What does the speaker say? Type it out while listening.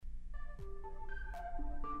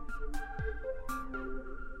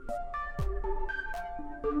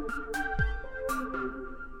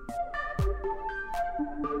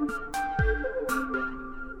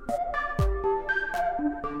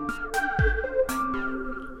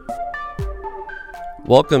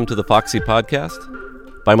Welcome to the Foxy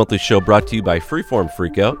Podcast, bi-monthly show brought to you by Freeform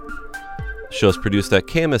Freakout. The show is produced at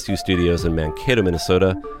KMSU Studios in Mankato,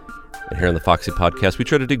 Minnesota. And here on the Foxy Podcast, we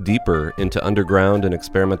try to dig deeper into underground and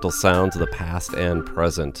experimental sounds of the past and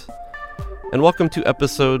present. And welcome to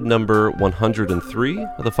episode number 103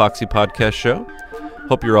 of the Foxy Podcast show.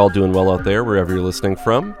 Hope you're all doing well out there, wherever you're listening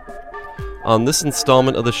from. On this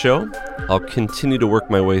installment of the show, I'll continue to work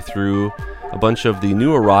my way through a bunch of the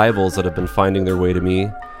new arrivals that have been finding their way to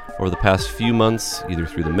me over the past few months, either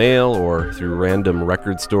through the mail or through random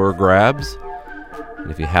record store grabs.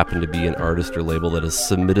 And if you happen to be an artist or label that has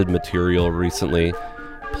submitted material recently,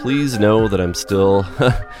 please know that I'm still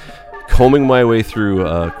combing my way through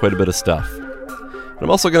quite a bit of stuff. And I'm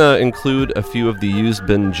also going to include a few of the used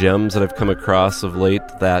bin gems that I've come across of late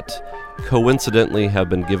that coincidentally have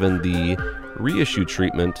been given the reissue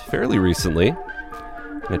treatment fairly recently.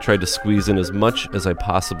 I tried to squeeze in as much as I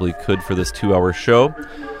possibly could for this 2-hour show.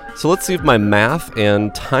 So let's see if my math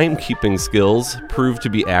and timekeeping skills prove to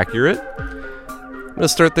be accurate. I'm going to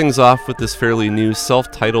start things off with this fairly new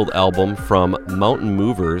self-titled album from Mountain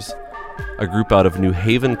Movers, a group out of New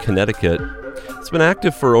Haven, Connecticut. It's been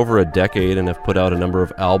active for over a decade and have put out a number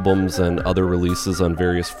of albums and other releases on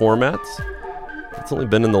various formats. It's only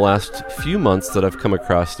been in the last few months that I've come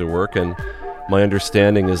across their work, and my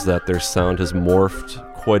understanding is that their sound has morphed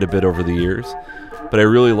quite a bit over the years, but I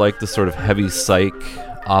really like the sort of heavy psych,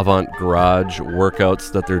 avant-garage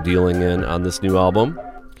workouts that they're dealing in on this new album.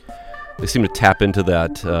 They seem to tap into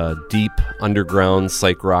that deep underground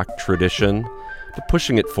psych rock tradition, but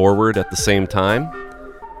pushing it forward at the same time,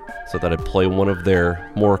 so that I play one of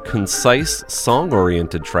their more concise,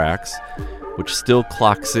 song-oriented tracks, which still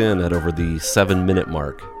clocks in at over the 7-minute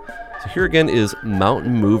mark. So here again is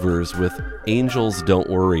Mountain Movers with Angels Don't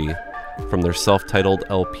Worry, from their self-titled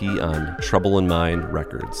LP on Trouble in Mind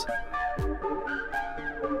Records.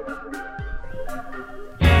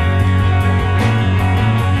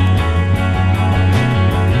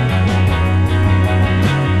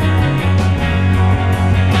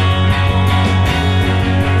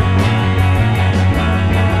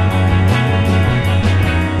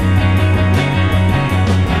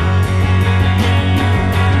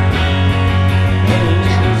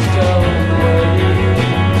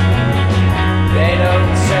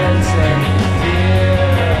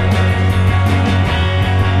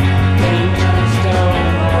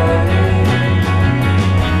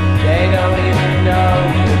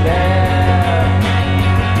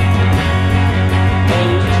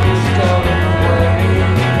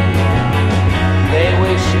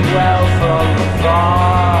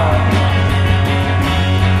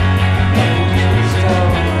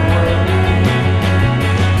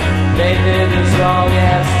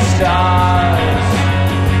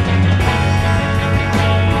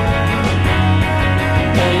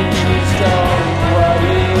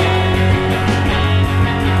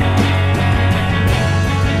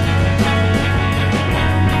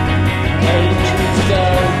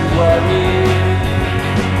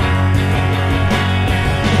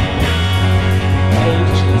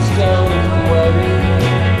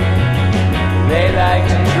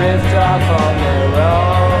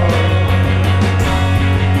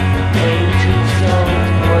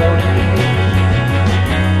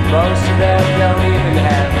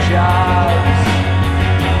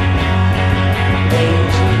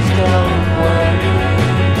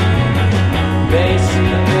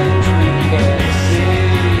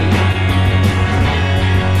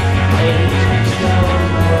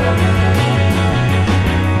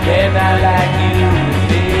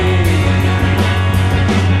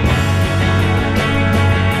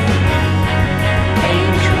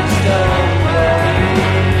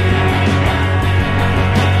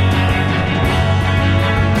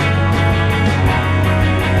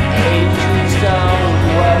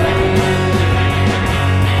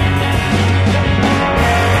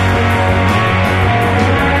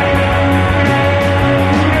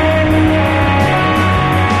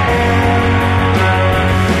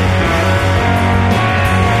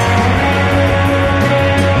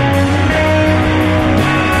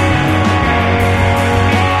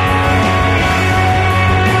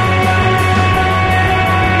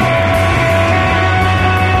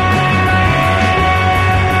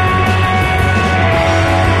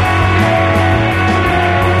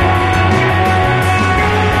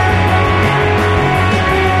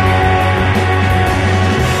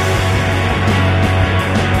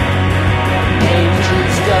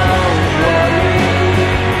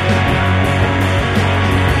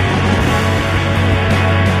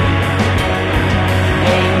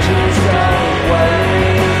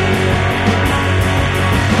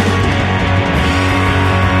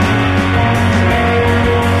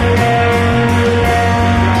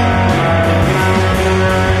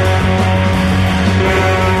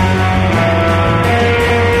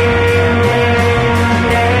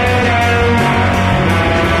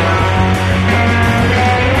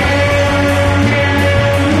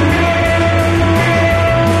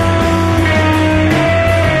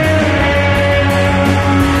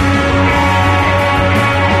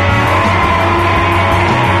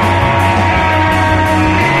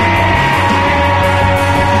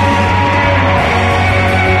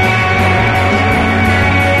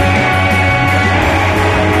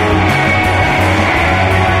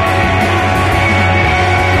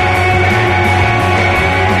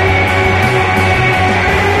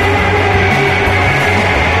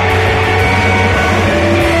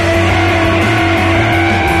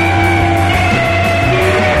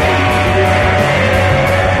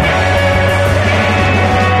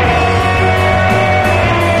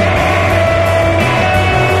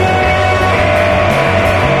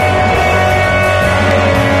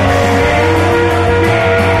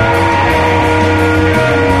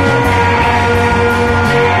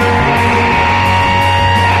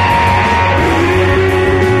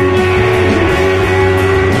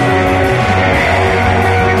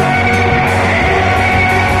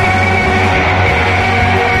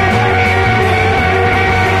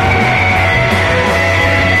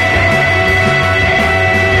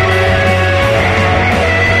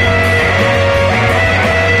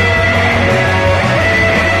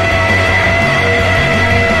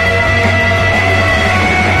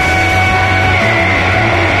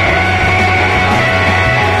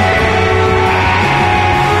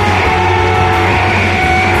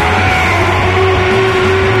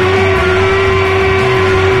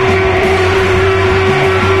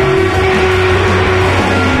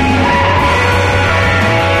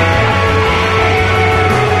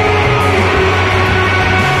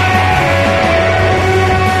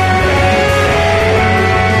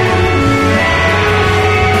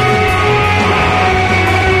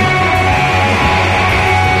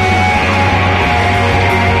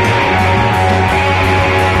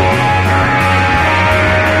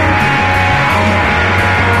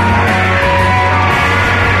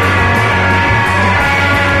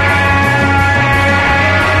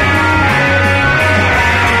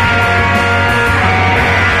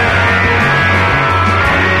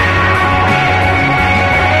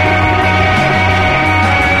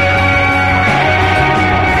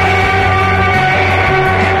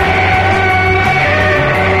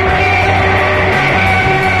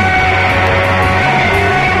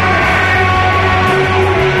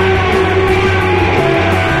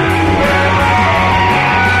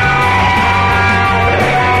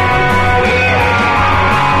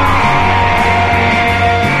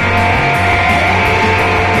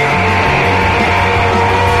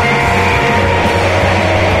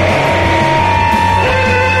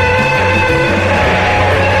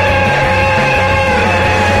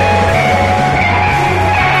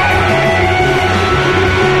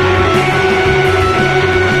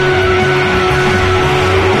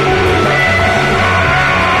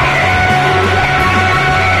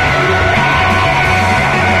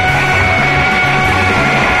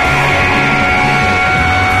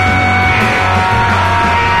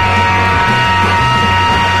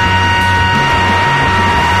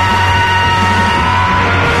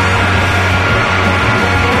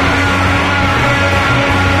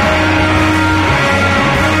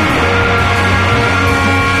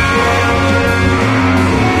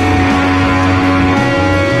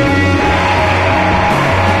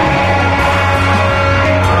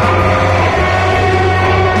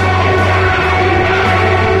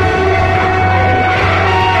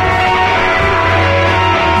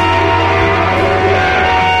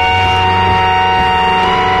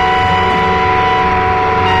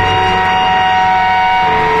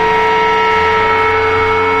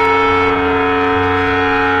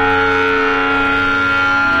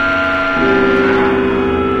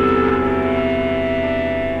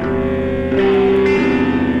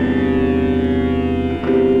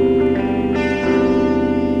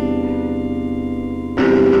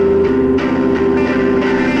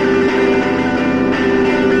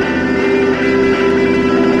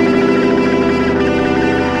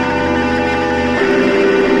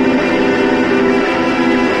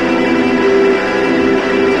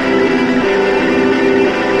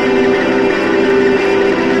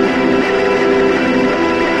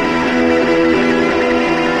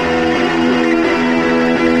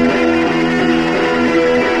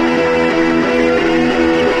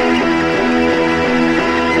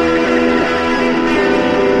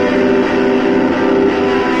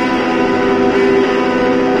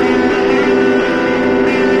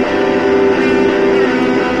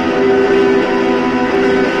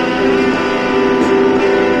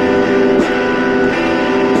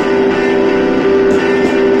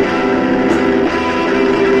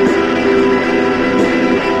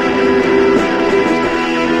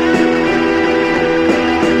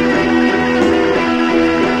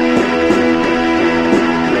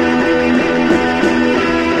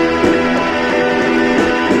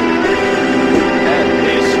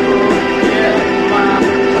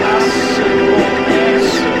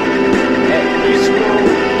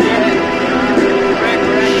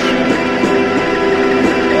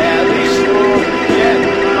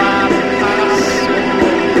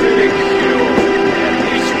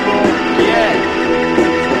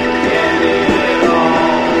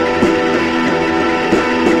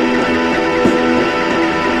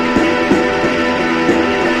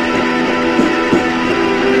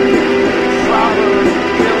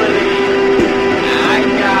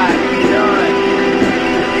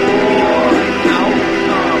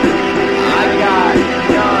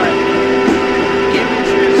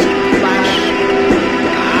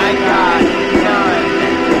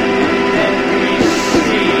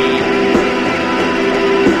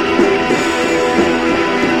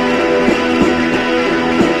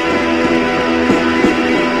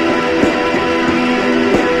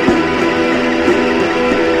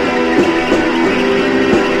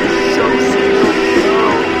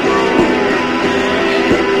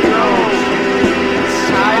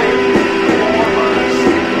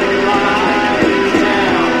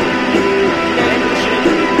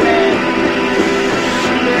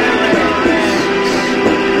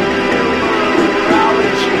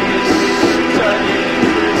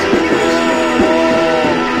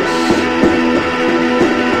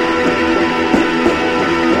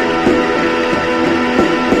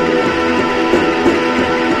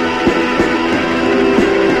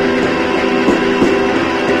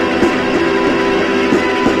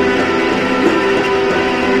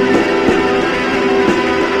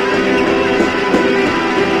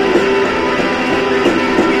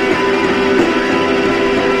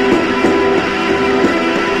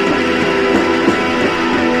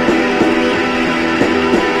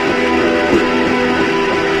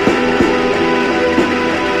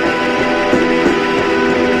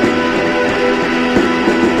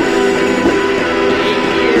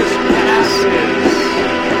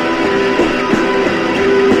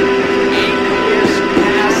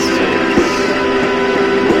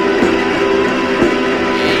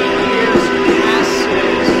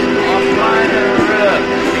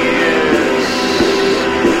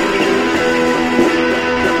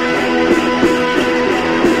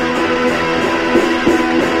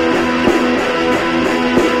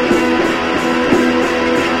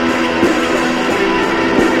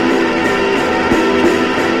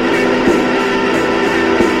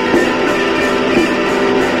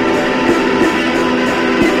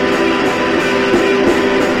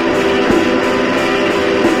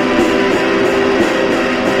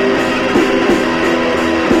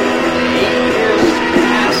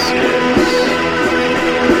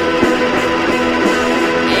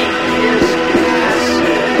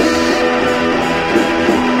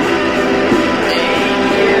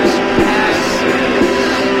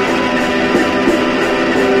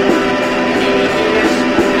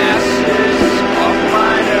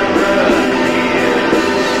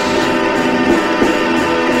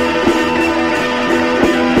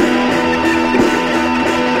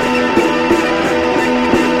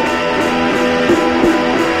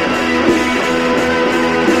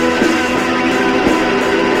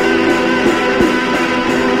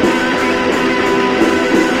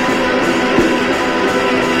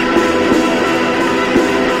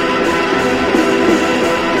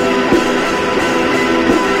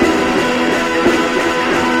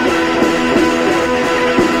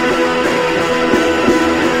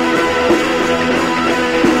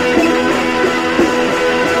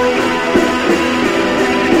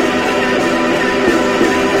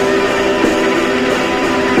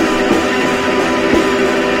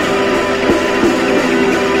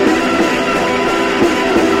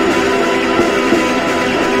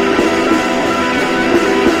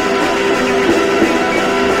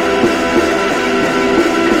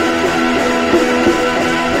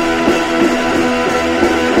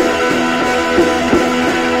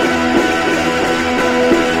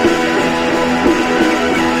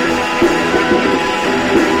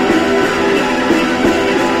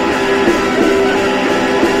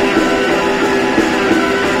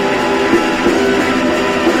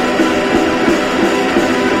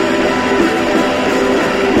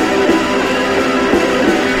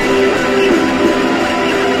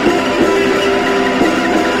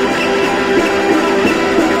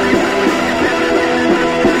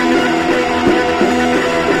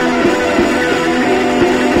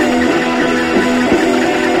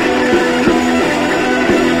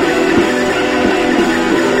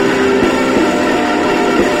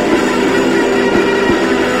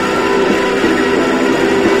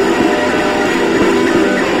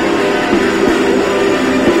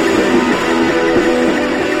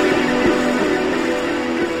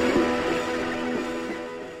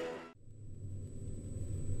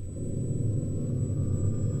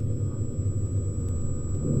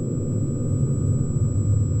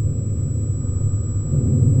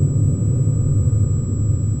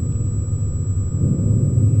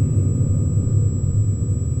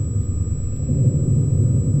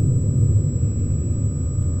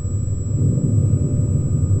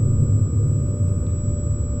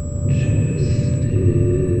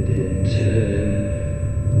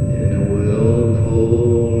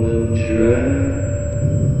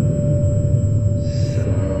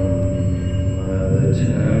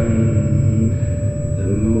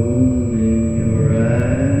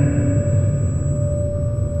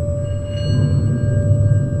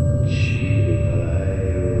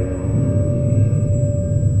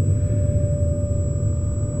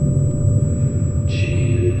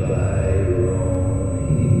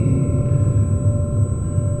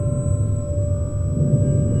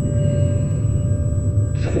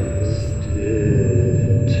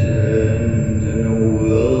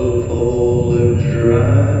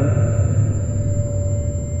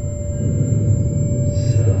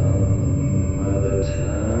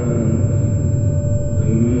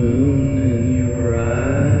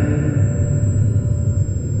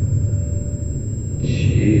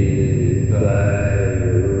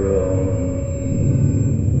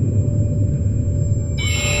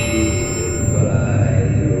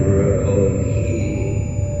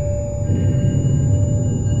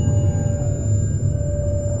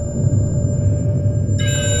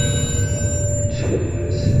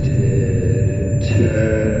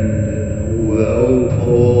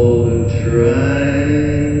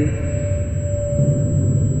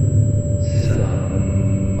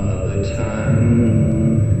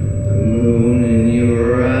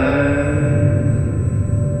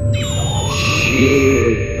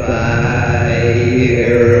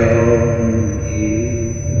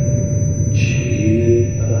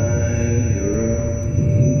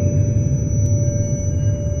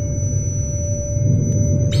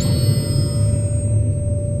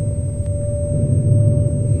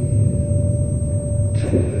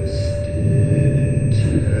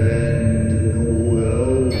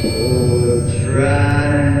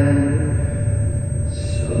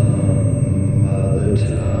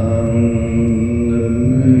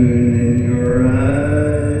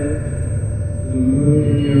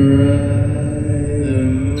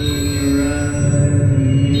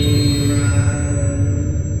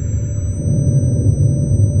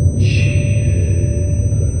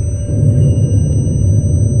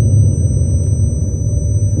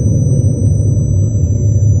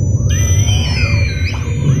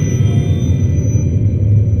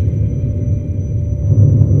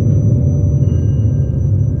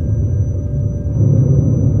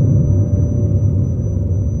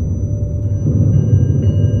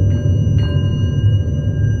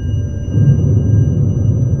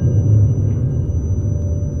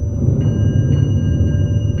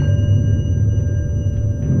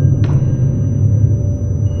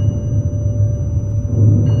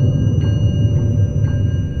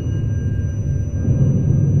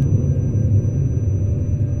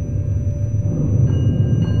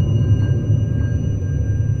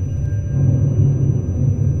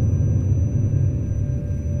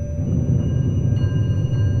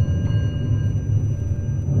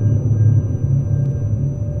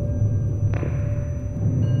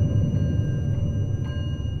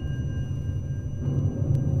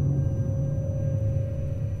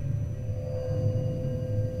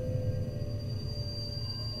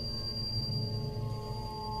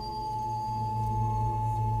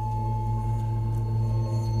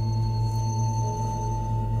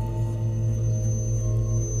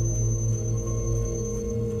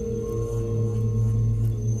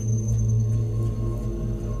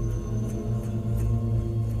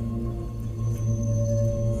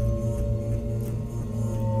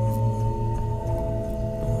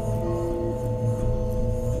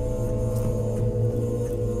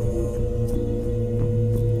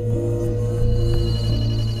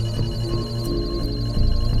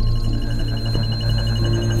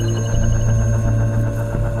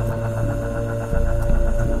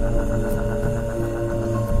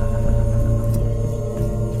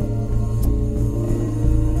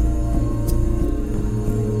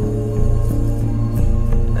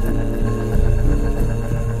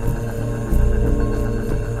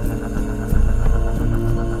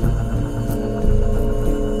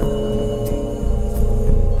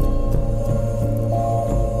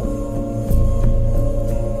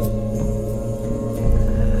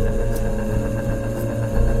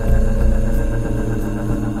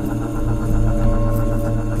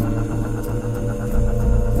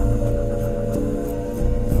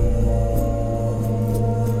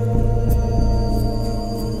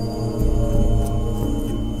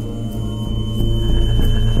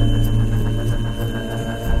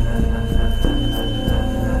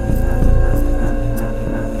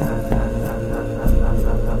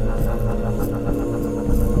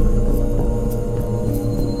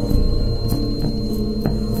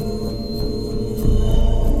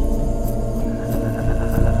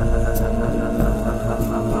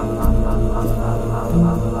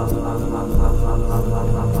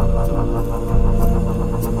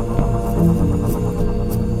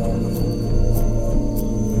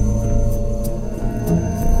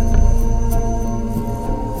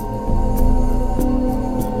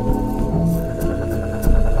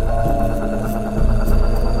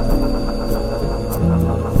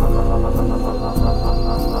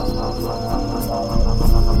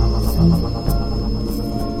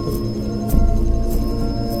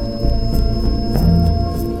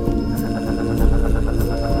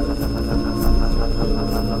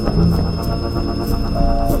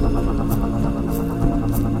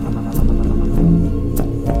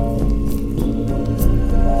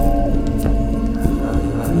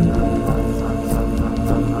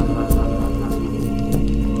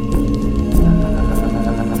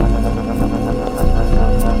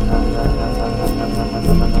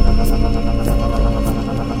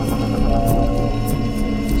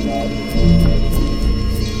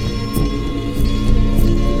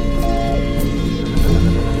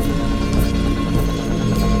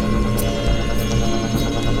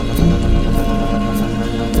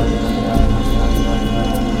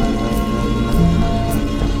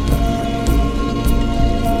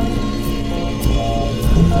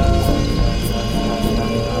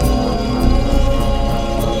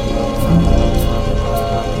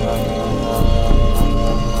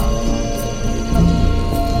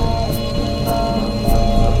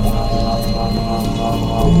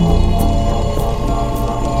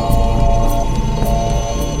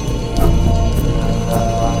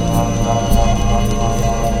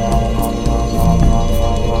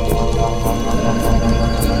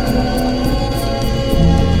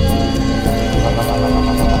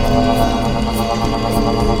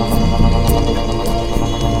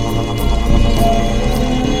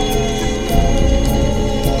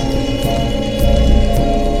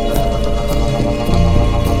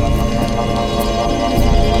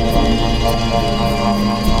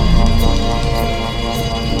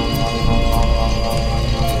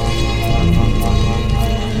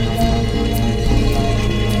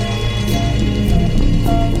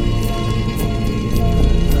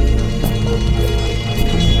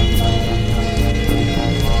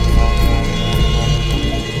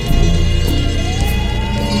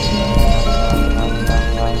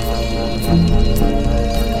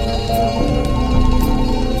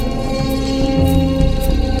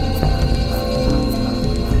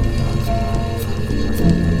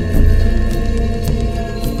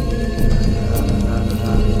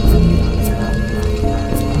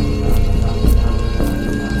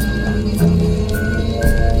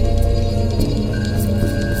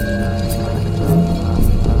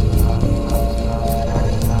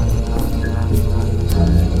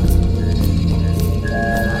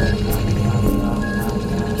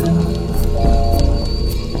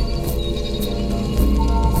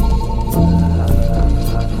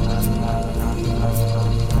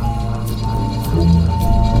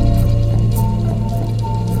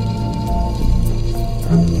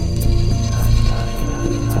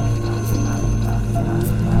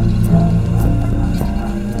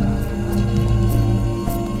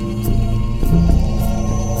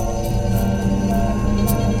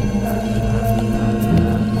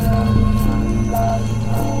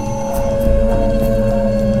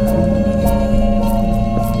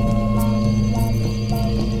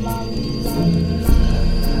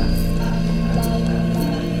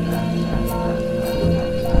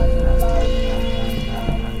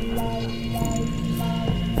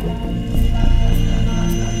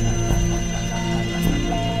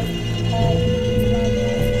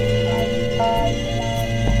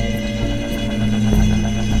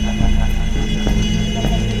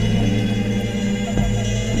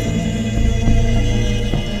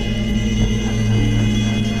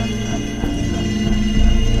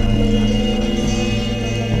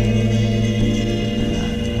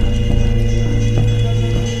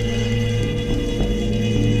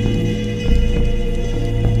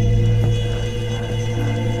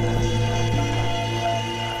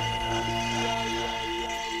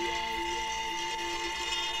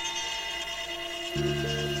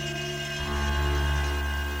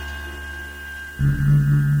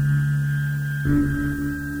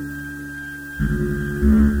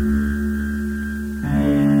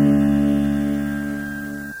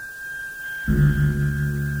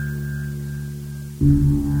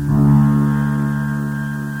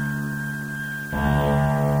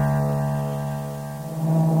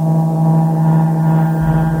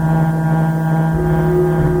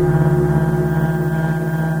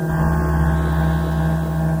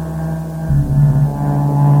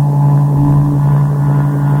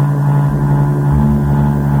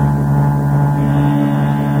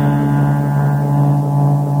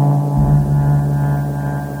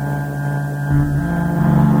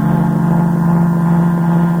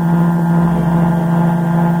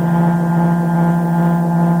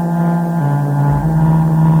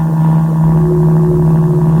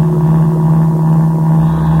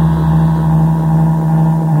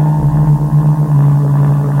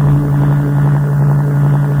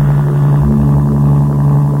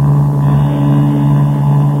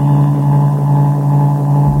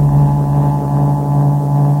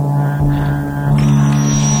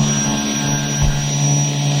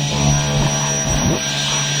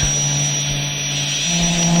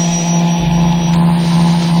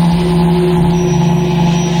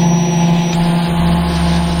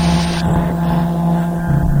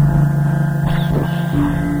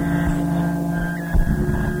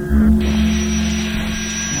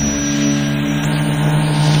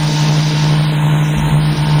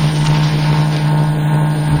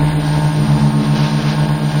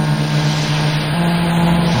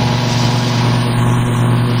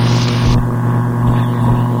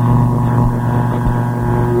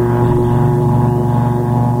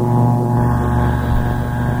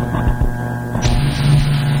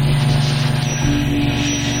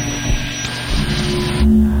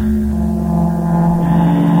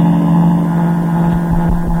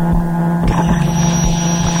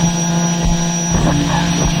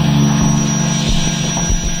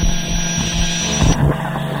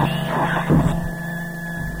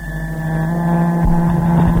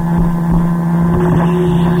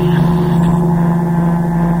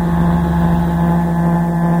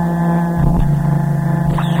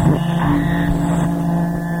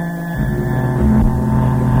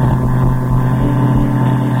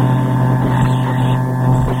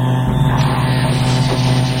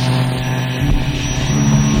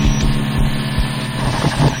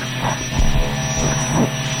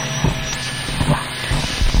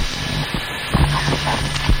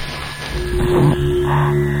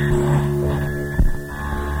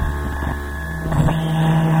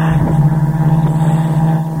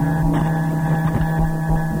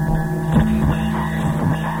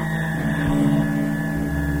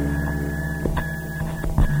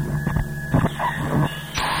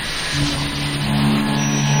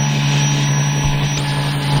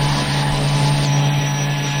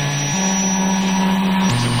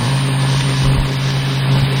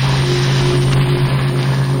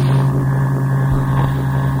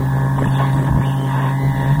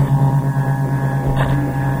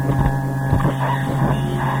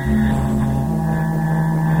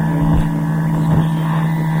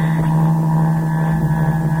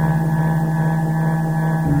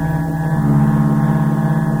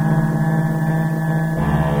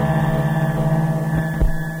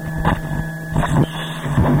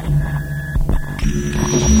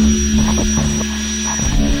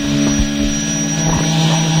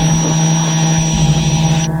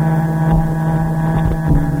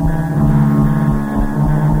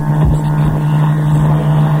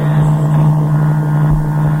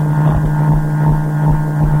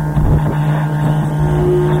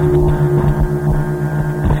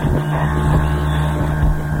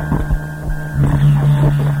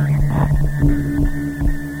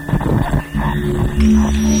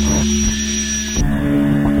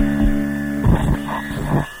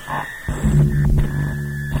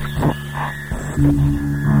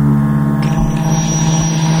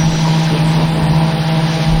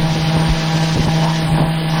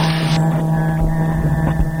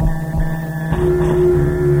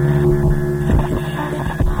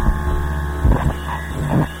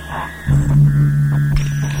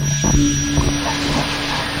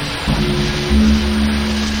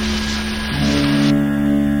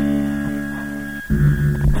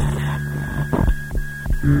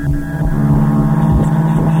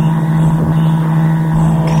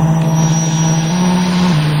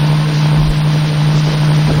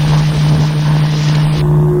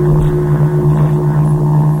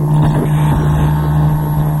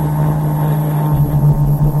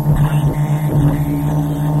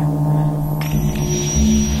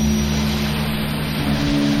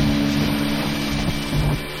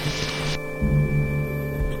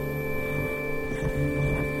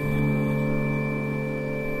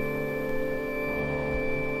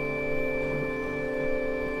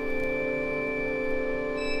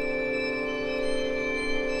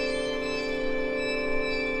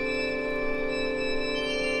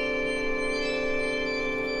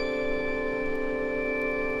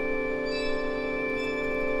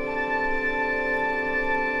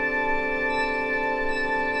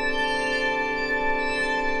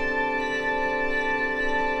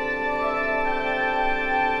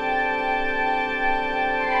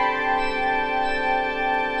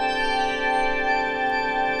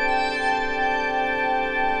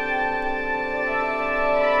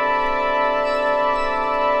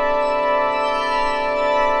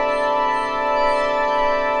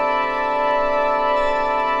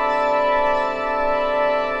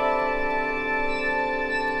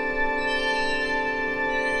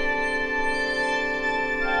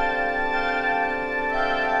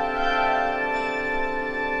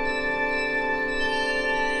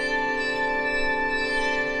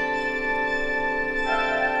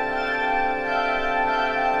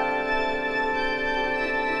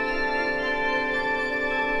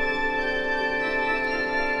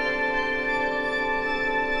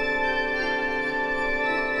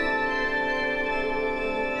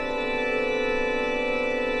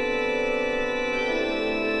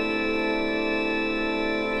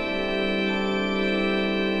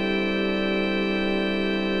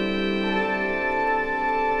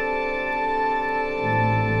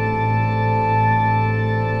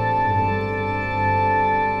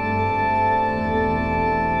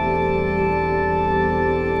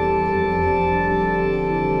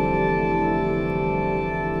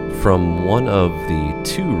 From one of the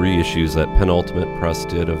two reissues that Penultimate Press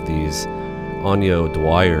did of these Anya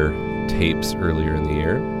O'Dwyer tapes earlier in the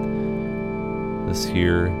year. This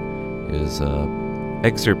here is an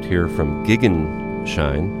excerpt here from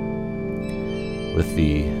Giggenshine with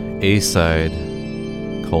the A-side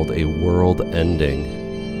called A World Ending.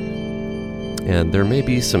 And there may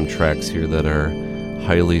be some tracks here that are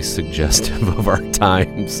highly suggestive of our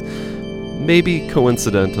times. Maybe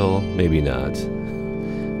coincidental, maybe not.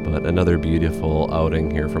 But another beautiful outing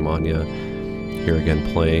here from Anya. Here again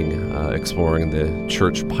playing, exploring the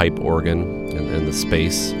church pipe organ and the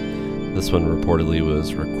space. This one reportedly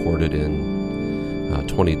was recorded in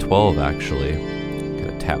 2012, actually. Kind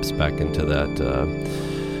of taps back into that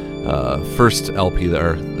first LP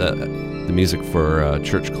there, the music for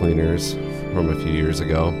Church Cleaners from a few years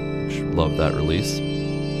ago. Love that release.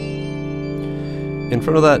 In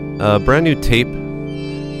front of that, brand new tape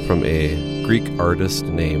from a Greek artist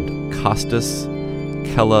named Kostas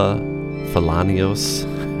Kelafalanios.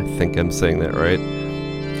 I think I'm saying that right.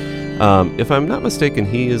 If I'm not mistaken,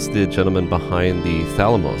 he is the gentleman behind the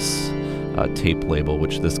Thalamos tape label,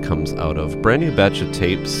 which this comes out of. Brand new batch of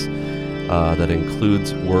tapes that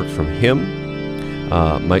includes work from him,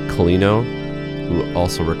 Mike Colino, who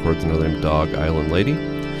also records another named Dog Island Lady,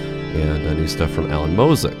 and new stuff from Alan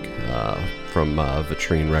Mosick from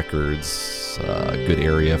Vitrine Records, good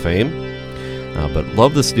area fame. But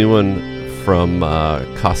love this new one from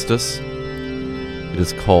Kostas. It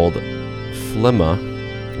is called Phlegma,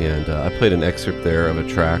 and I played an excerpt there of a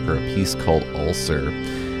track or a piece called Ulcer,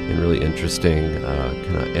 and really interesting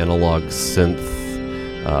kind of analog synth,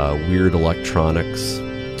 weird electronics,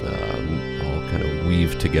 all kind of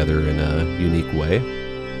weave together in a unique way.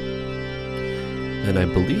 And I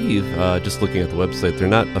believe, just looking at the website, they're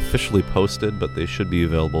not officially posted, but they should be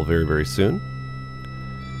available very, very soon.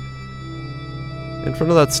 In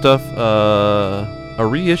front of that stuff, a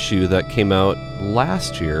reissue that came out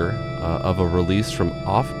last year of a release from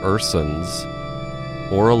Off Urson's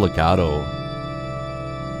Ora Legato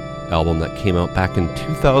album that came out back in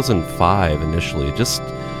 2005 initially. Just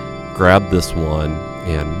grabbed this one,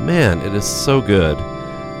 and man, it is so good.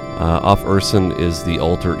 Off Urson is the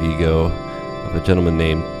alter ego of a gentleman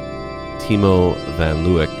named Timo Van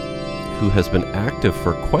Leeuwen, who has been active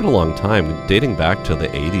for quite a long time, dating back to the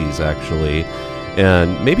 80s actually,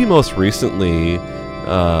 and maybe most recently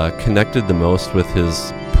connected the most with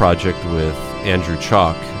his project with Andrew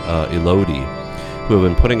Chalk, Elodie, who have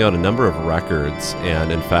been putting out a number of records,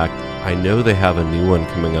 and in fact I know they have a new one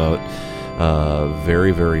coming out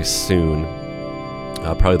very, very soon,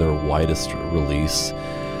 probably their widest release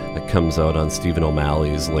that comes out on Stephen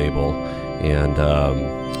O'Malley's label. And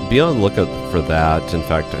be on the lookout for that. In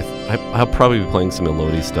fact, I'll probably be playing some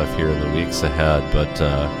Elodie stuff here in the weeks ahead, but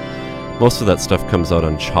most of that stuff comes out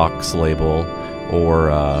on Chalk's label or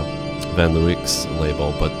Van Leeuwen's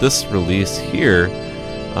label. But this release here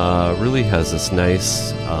really has this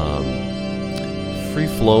nice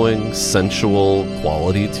free-flowing, sensual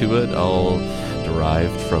quality to it, all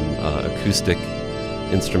derived from acoustic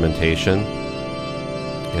instrumentation.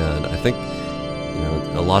 And I think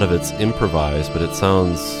a lot of it's improvised, but it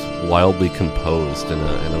sounds wildly composed in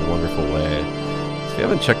a wonderful way. So if you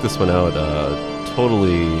haven't checked this one out,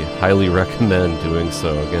 totally highly recommend doing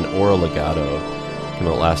so. Again, Ora Legato came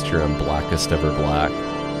out last year on Blackest Ever Black.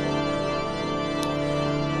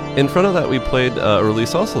 In front of that, we played a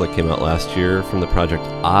release also that came out last year from the project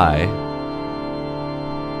I,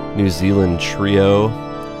 New Zealand trio.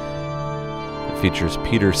 It features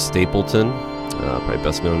Peter Stapleton, probably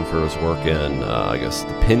best known for his work in, I guess,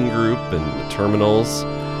 the Pin Group and the Terminals.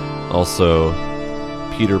 Also,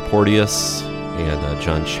 Peter Porteous and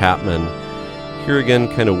John Chapman. Here again,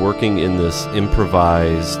 kind of working in this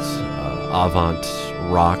improvised avant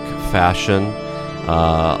rock fashion.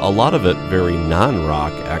 A lot of it very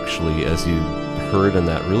non-rock, actually, as you heard in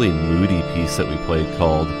that really moody piece that we played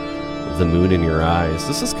called The Moon in Your Eyes.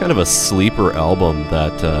 This is kind of a sleeper album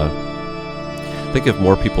that I think if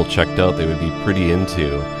more people checked out, they would be pretty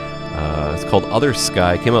into. It's called Other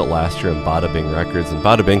Sky. It came out last year on Bada Bing Records, and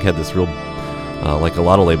Bada Bing had this real, like a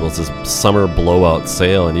lot of labels, this summer blowout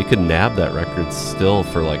sale, and you could nab that record still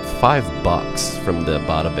for like $5 from the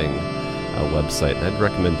Bada Bing website, and I'd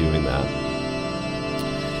recommend doing that.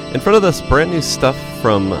 In front of this, brand new stuff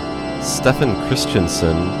from Stefan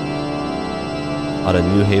Christensen out of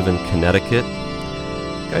New Haven, Connecticut.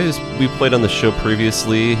 Guy we played on the show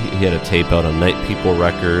previously. He had a tape out on Night People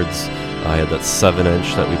Records. I had that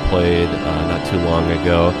 7-inch that we played not too long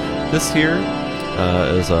ago. This here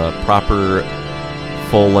is a proper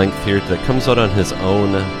full length here that comes out on his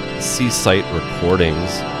own Seasite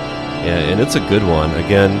Recordings, and it's a good one.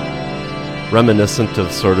 Again, reminiscent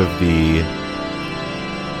of sort of the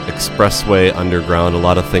Expressway Underground, a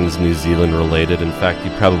lot of things New Zealand related. In fact,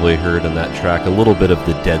 you probably heard in that track a little bit of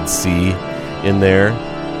the Dead Sea in there.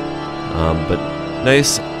 But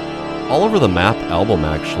nice, all over the map album,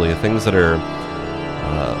 actually. Things that are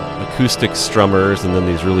acoustic strummers, and then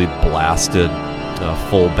these really blasted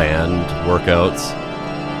full band workouts.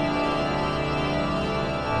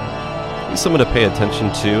 He's someone to pay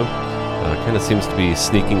attention to. Kind of seems to be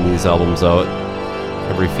sneaking these albums out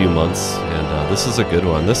every few months, and this is a good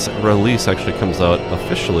one. This release actually comes out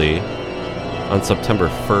officially on September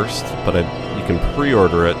 1st, but you can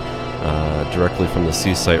pre-order it directly from the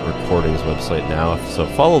Seasite Recordings website now. So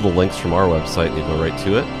follow the links from our website and you go right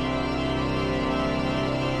to it.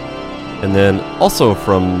 And then also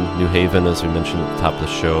from New Haven, as we mentioned at the top of the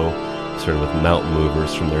show, started with Mountain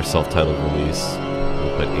Movers from their self-titled release. We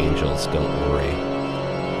put Angels Don't Worry.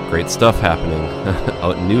 Great stuff happening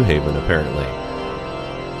out in New Haven, apparently.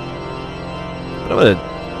 But I'm going to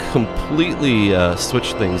completely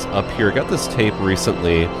switch things up here. I got this tape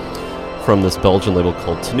recently from this Belgian label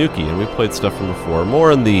called Tanuki, and we played stuff from before,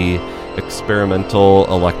 more in the experimental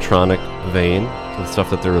electronic vein of the stuff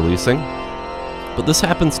that they're releasing. But this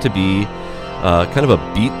happens to be kind of a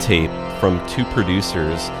beat tape from two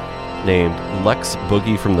producers named Lex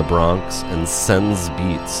Boogie from the Bronx and Sens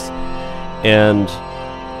Beats. And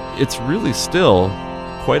it's really still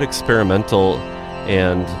quite experimental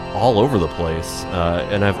and all over the place.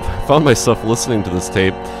 And I've found myself listening to this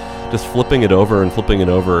tape, just flipping it over and flipping it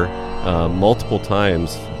over multiple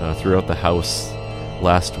times throughout the house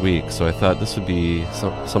last week. So I thought this would be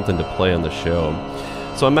something to play on the show.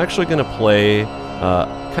 So I'm actually going to play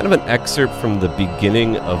kind of an excerpt from the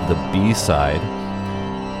beginning of the B-side.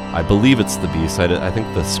 I believe it's the B-side. I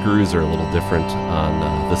think the screws are a little different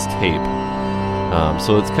on this tape.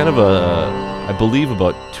 So it's kind of I believe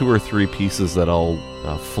about 2 or 3 pieces that all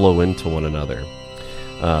flow into one another.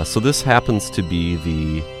 So this happens to be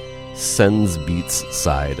the Sens Beats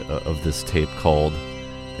side of this tape called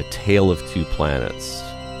A Tale of Two Planets.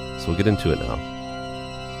 So we'll get into it now.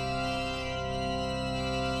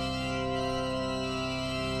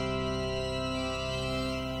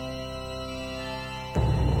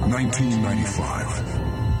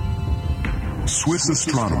 (1995). Swiss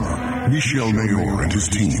astronomer Michel Mayor and his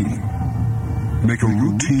team make a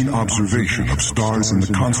routine observation of stars in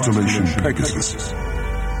the constellation Pegasus,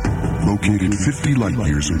 located 50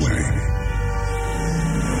 light-years away.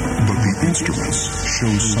 But the instruments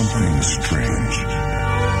show something strange.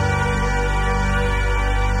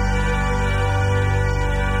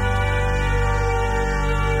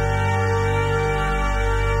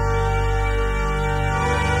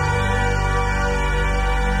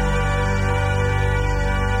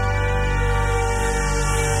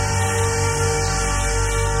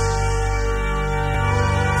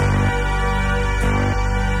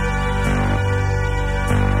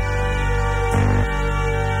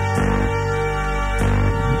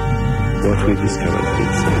 What we discovered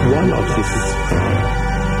is that one of these stars,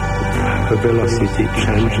 her velocity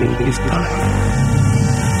changing is time.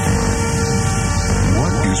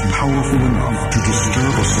 What is powerful enough to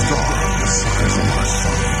disturb a star the size of our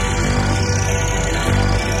sun?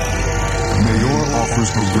 Mayor offers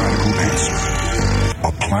a radical answer: a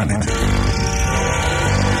planet.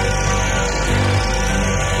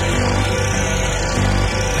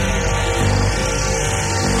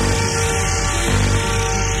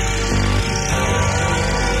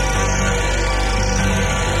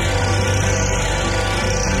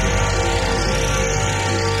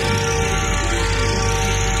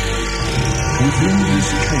 Within this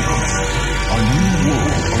chaos, a new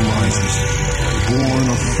world arises, born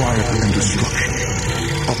of fire and destruction.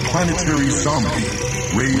 A planetary zombie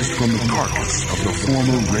raised from the carcass of the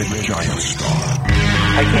former red giant star. I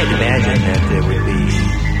can't imagine that there would be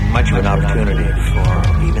much of an opportunity for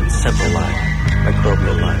even simple life,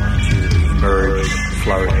 microbial life, to emerge,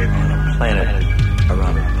 flourish on a planet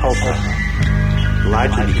around a pulsar.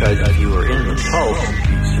 Largely because if you were in the pulse, you'd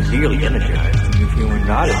be severely energized. If you were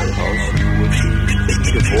not in the pulse, you would be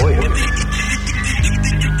devoid of it.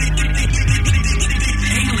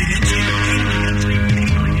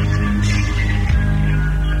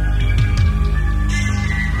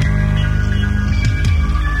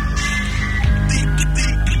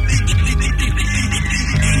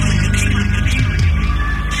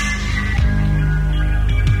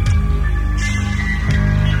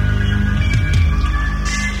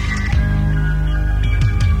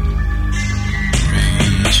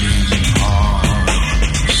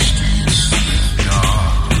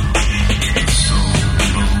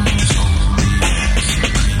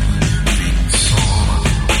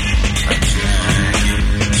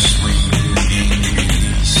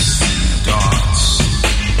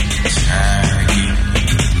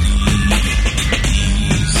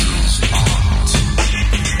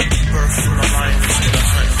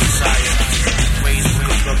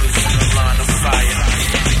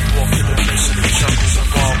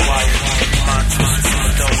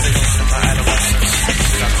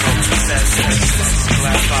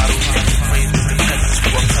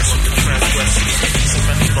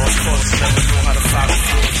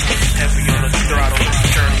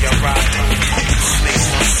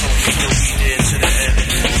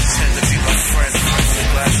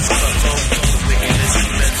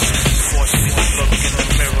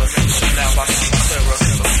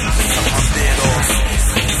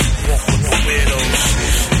 Walk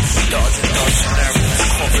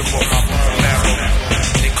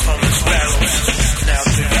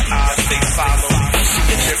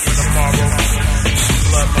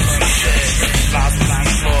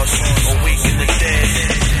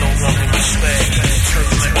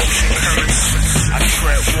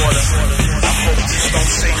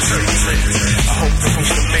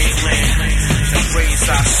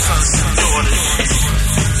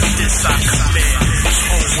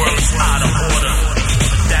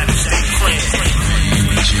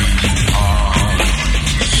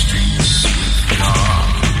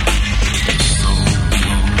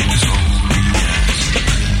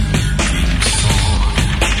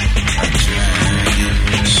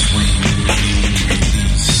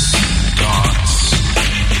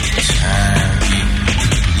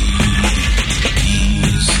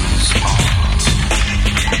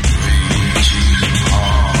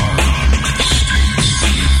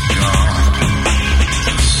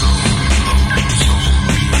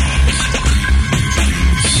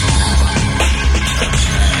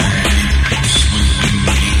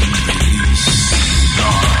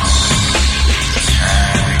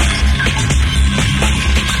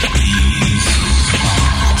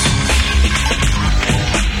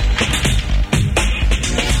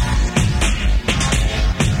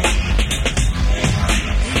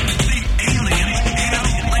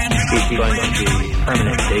It's going to be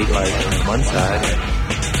permanent daylight on one side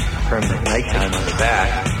and permanent nighttime on the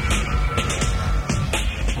back.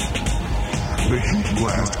 The heat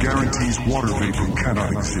blast guarantees water vapor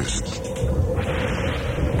cannot exist.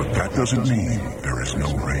 But that doesn't mean there is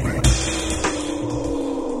no rain.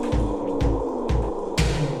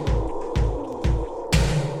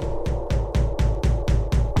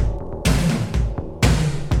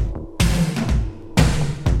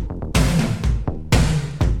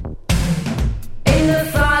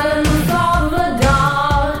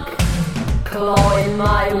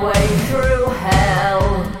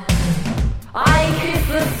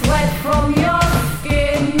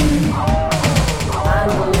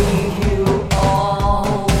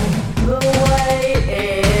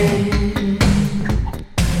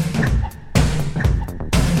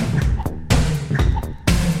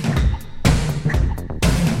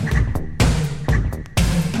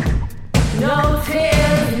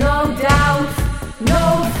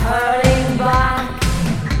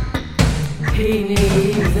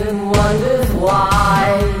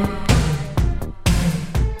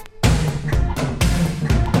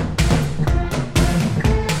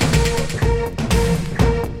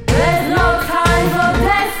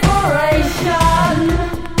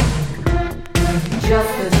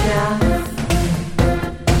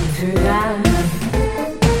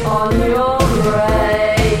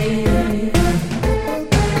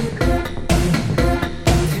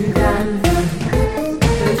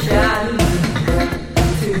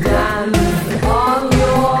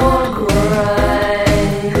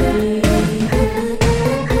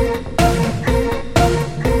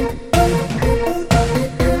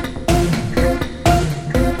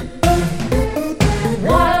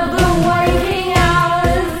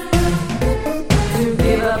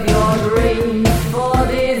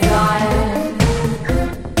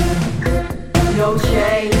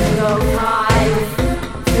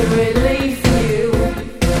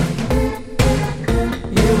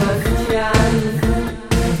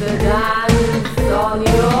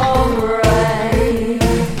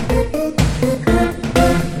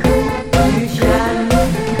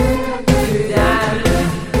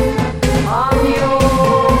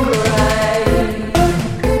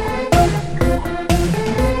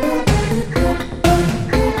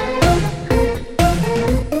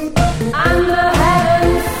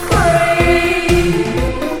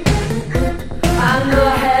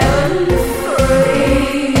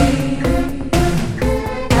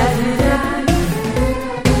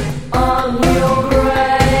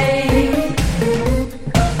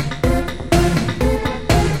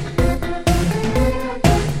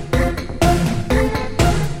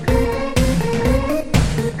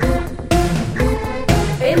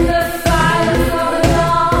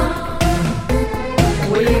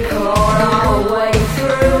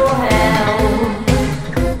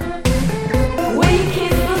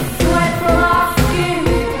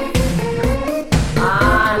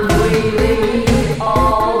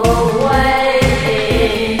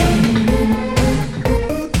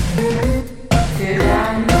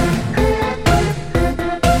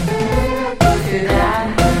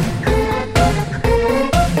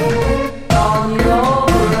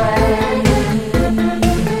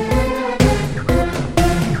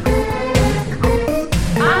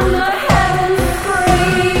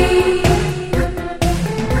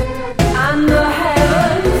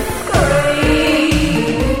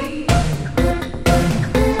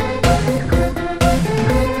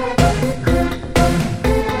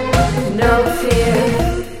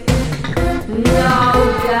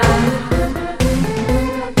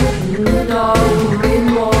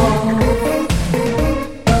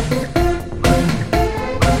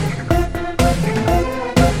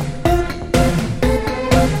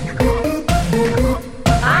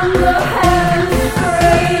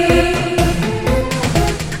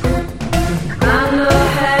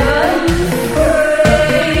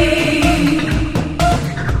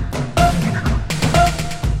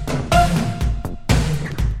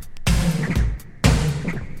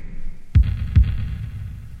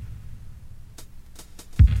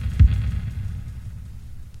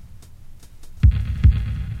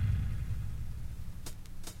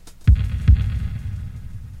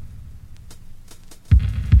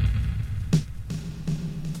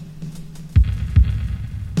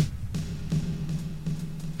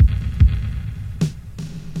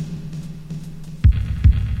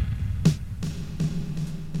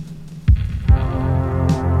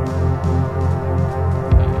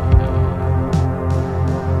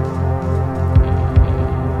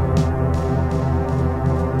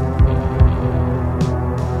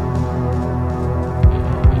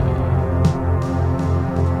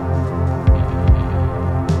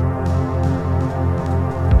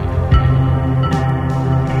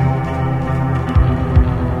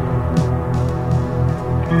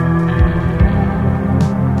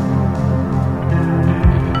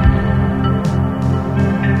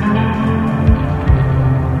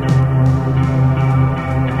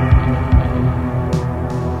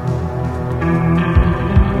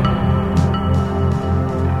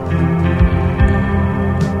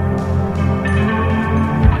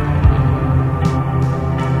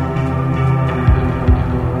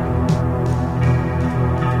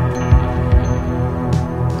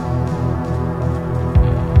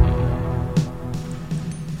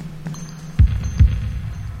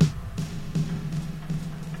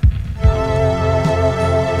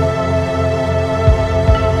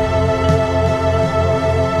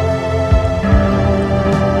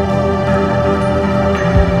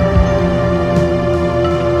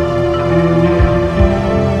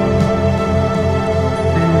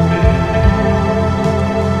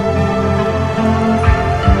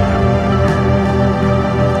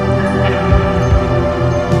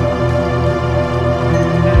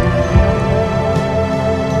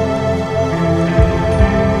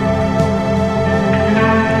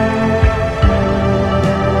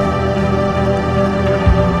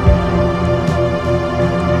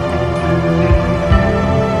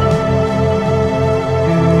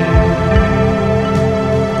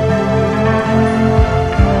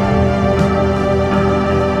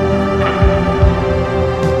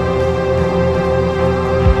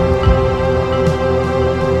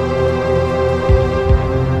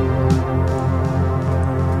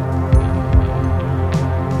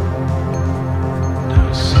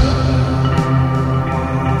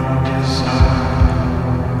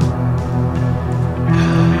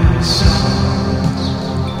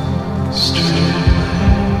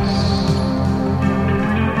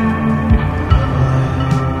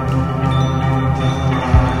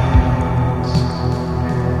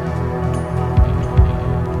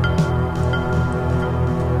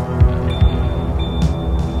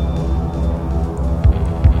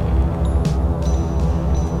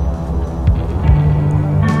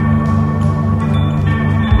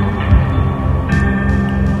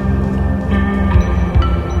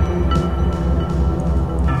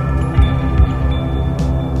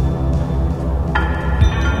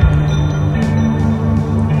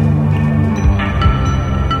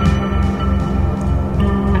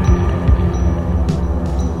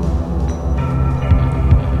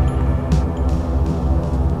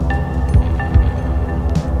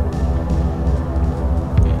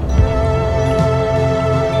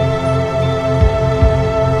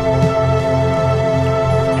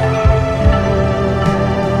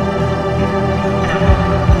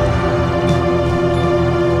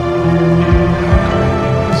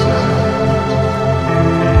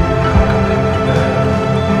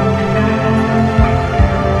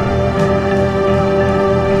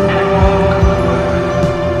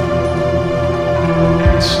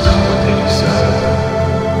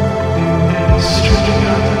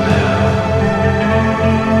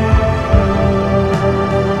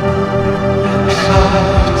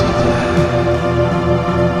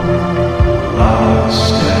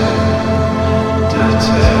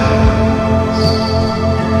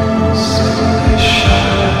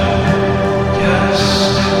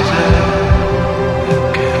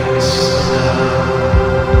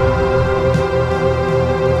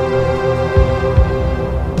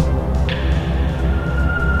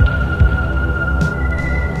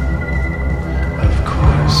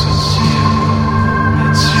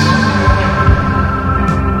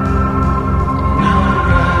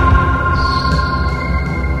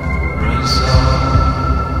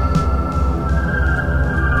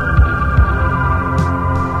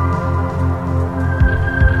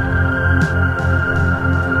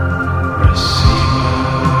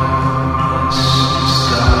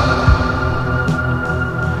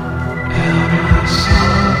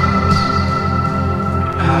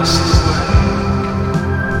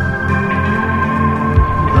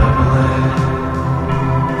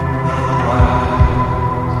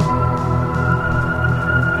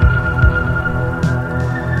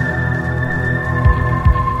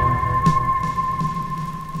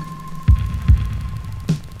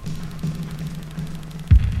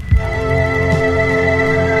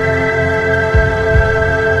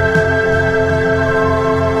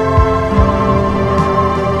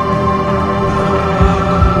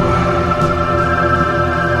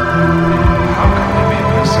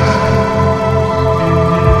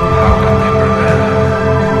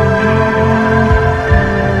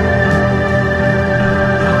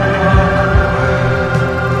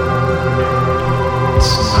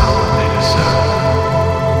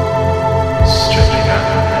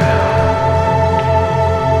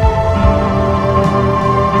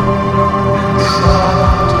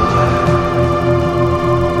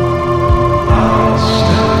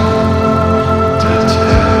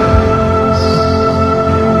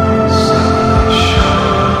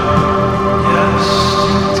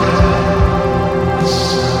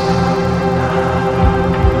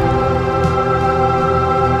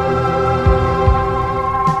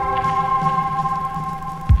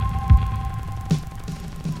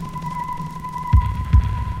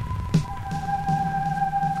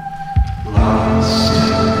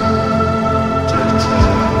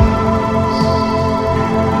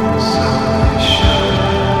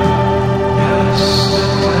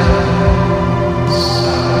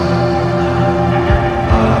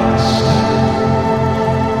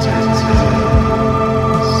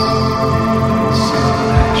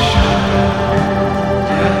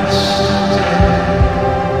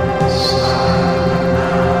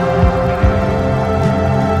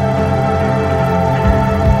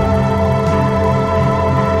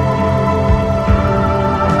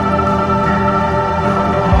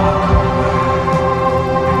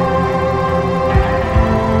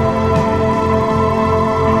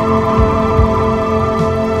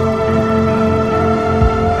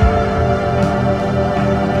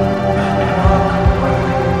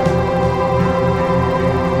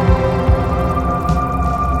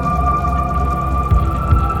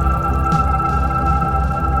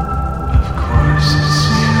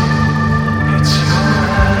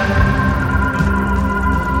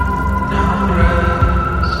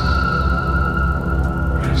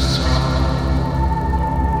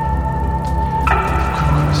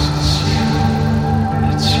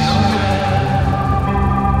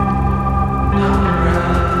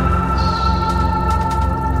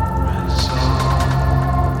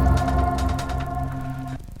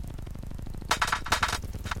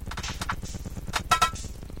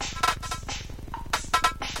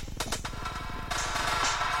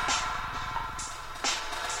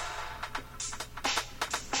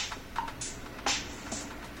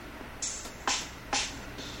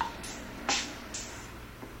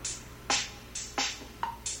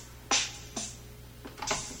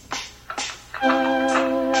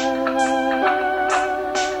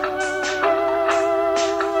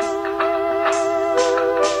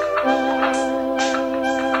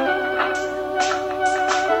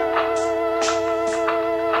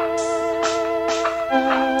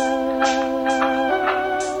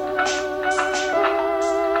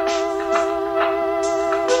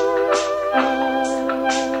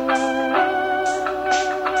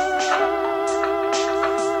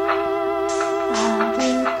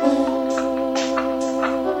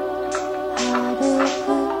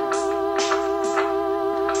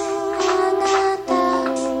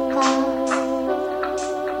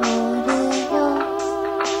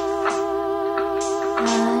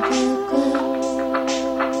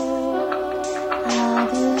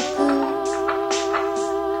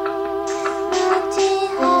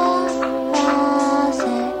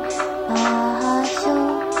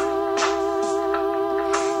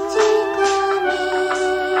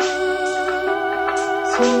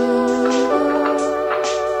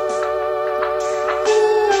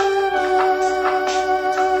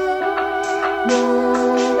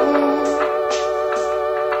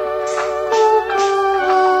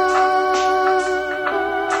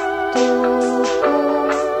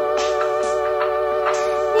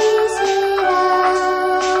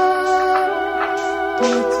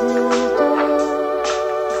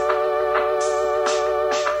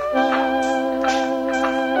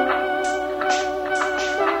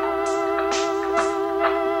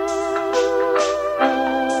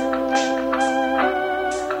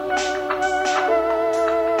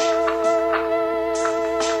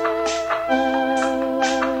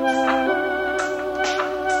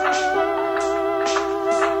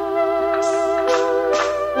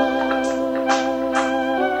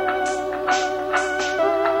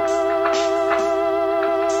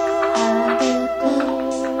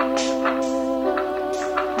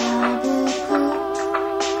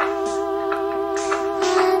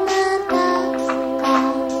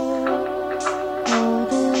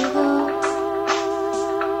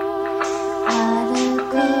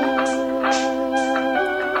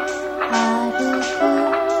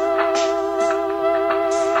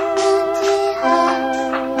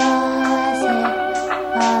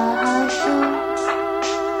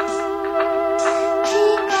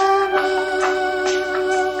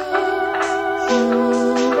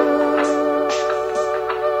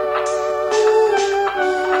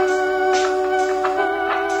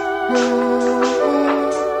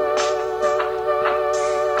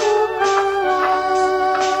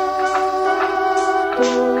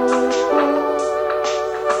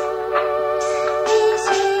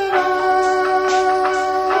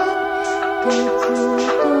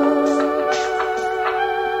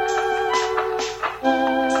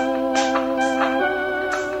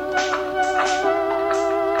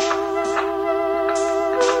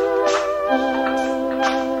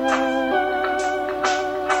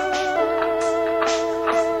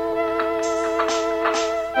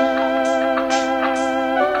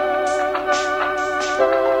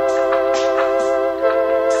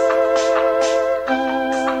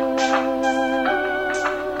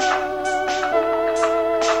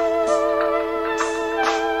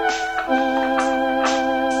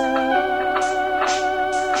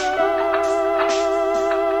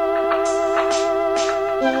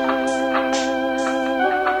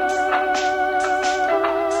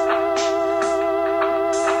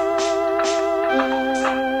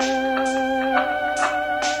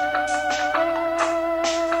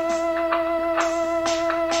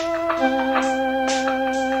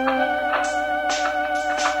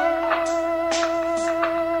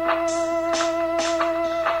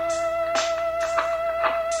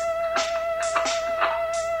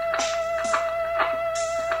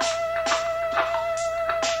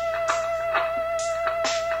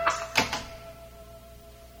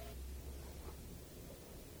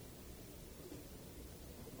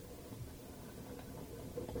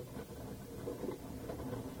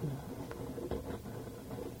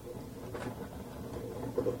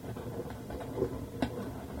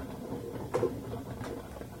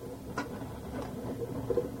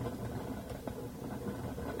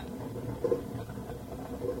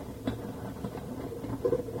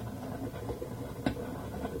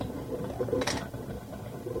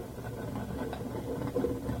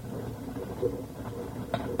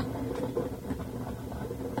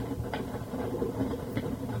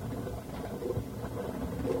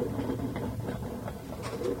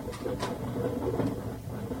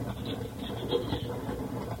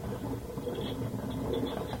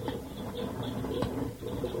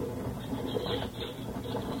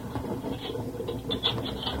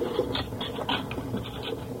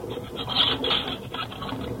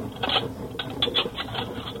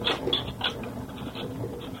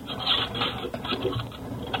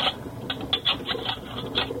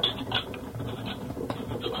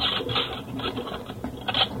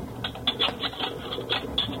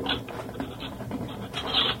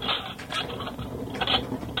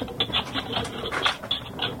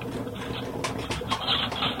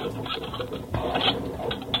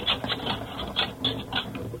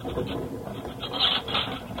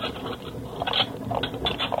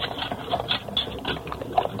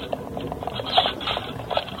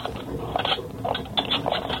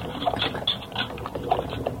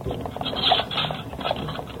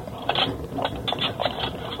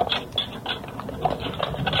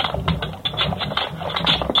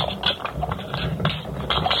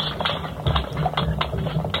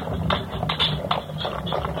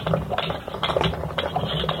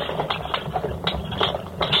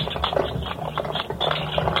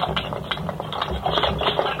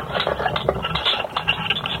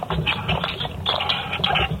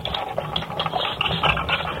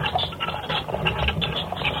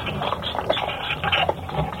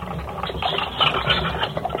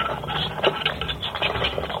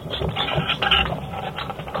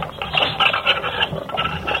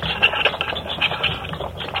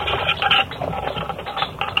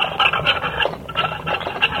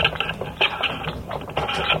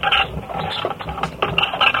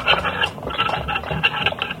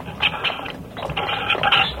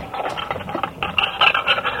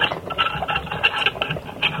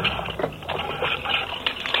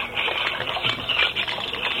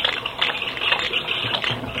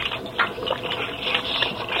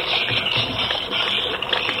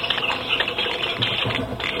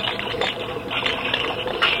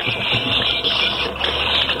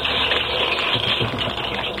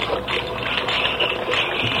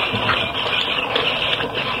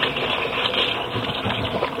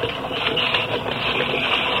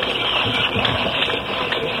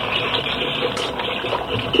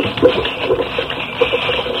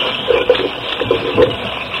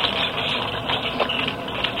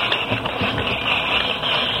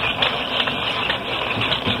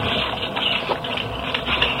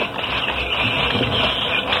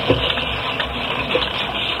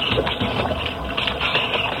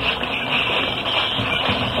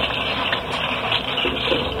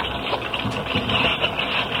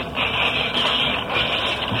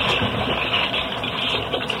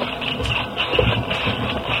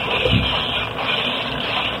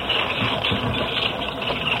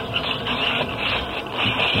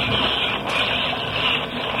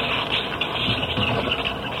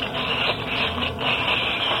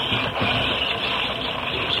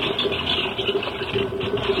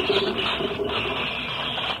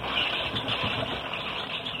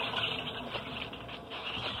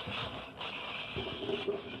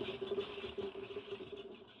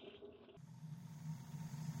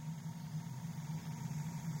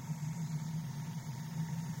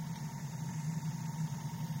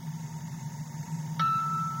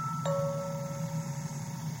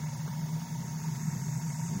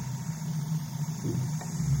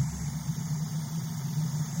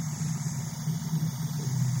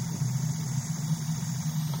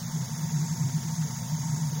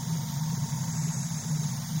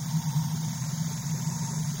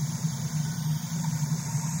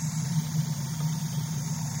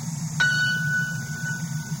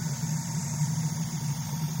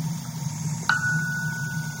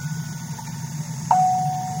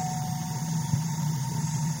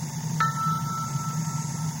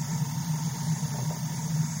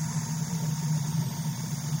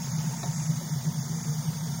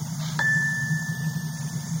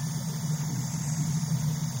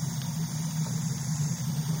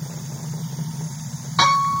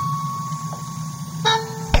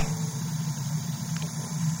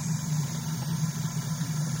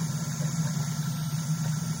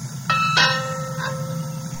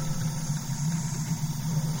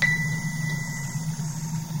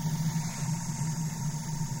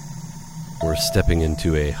 We're stepping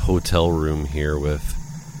into a hotel room here with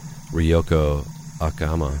Ryoko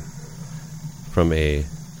Akama from a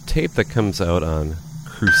tape that comes out on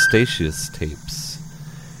Crustaceous Tapes,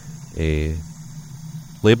 a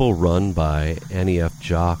label run by Annie F.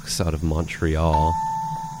 Jacques out of Montreal.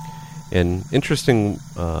 An interesting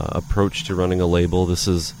approach to running a label. This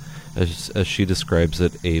is, as she describes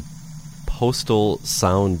it, a postal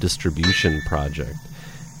sound distribution project.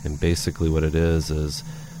 And basically what it is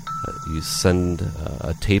you send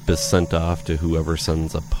a tape is sent off to whoever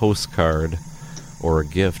sends a postcard or a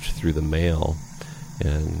gift through the mail,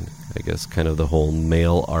 and I guess kind of the whole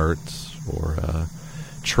mail art or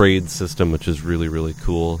trade system, which is really, really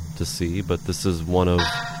cool to see. But this is one of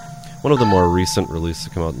the more recent releases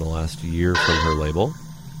to come out in the last year from her label.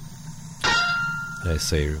 I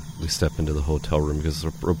say we step into the hotel room because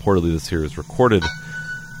reportedly this here is recorded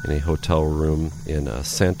in a hotel room in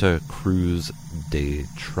Santa Cruz de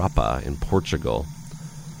Trapa in Portugal.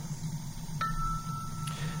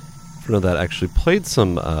 In front of that, actually played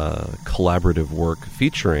some collaborative work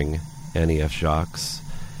featuring Annie F. Jacques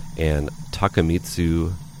and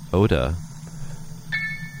Takamitsu Oda.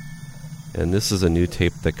 And this is a new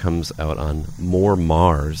tape that comes out on More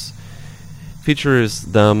Mars. Features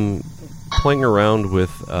them playing around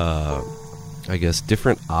with I guess,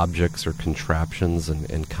 different objects or contraptions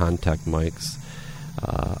and contact mics.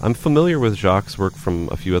 I'm familiar with Jacques' work from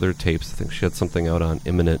a few other tapes. I think she had something out on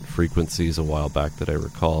Imminent Frequencies a while back that I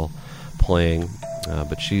recall playing.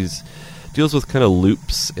 But she's deals with kind of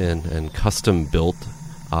loops and custom-built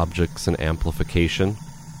objects and amplification.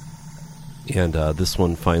 And this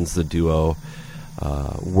one finds the duo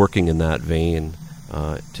working in that vein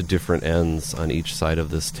to different ends on each side of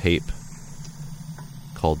this tape,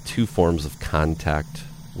 called Two Forms of Contact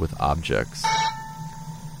with Objects.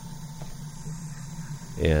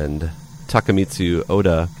 And Takamitsu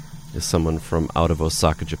Oda is someone from out of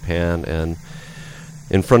Osaka, Japan, and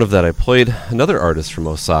in front of that I played another artist from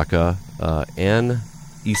Osaka, Ann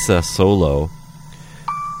Issa Solo,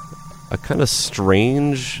 a kind of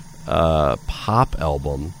strange pop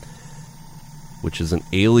album, which is an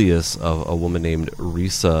alias of a woman named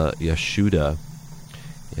Risa Yasuda.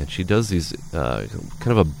 And she does these kind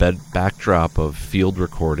of a backdrop of field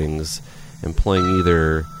recordings and playing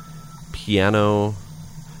either piano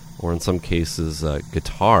or in some cases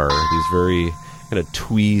guitar, these very kind of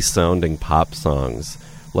twee-sounding pop songs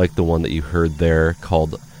like the one that you heard there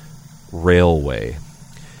called Railway.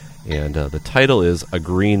 And the title is A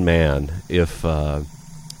Green Man, if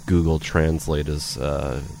Google Translate is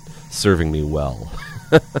serving me well.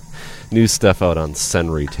 New stuff out on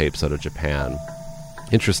Senri Tapes out of Japan.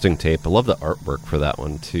 Interesting tape. I love the artwork for that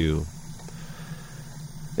one, too.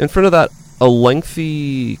 In front of that, a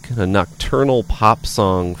lengthy, kind of nocturnal pop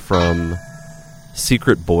song from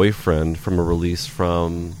Secret Boyfriend from a release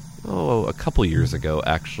from, a couple years ago,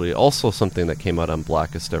 actually. Also something that came out on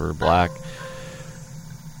Blackest Ever Black.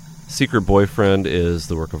 Secret Boyfriend is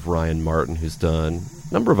the work of Ryan Martin, who's done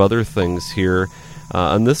a number of other things here.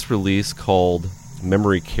 On this release called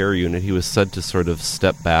Memory Care Unit, he was said to sort of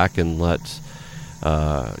step back and let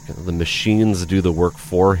the machines do the work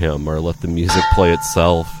for him, or let the music play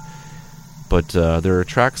itself. But there are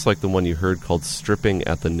tracks like the one you heard called Stripping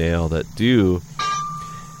at the Nail that do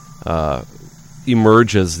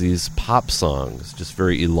emerge as these pop songs, just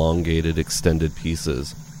very elongated, extended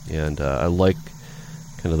pieces. And I like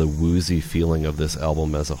kind of the woozy feeling of this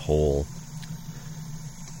album as a whole.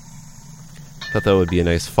 Thought that would be a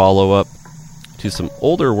nice follow-up to some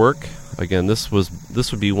older work. Again, this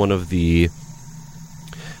would be one of the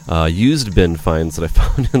used bin finds that I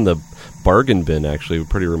found in the bargain bin, actually.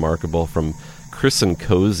 Pretty remarkable, from Chris and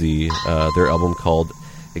Cozy, their album called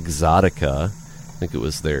Exotica. I think it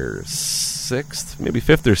was their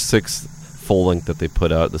fifth or sixth full length that they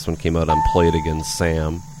put out. This one came out on Play It Again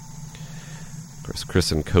Sam. Of course,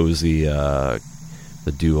 Chris and Cozy,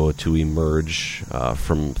 the duo to emerge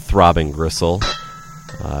from Throbbing Gristle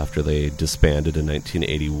after they disbanded in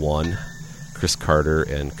 1981. Chris Carter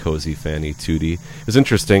and Cozy Fanny Tootie. It was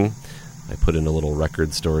interesting. I put in a little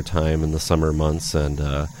record store time in the summer months, and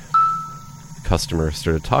a customer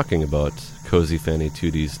started talking about Cozy Fanny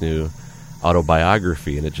Tootie's new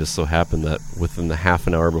autobiography, and it just so happened that within the half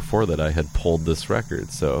an hour before that I had pulled this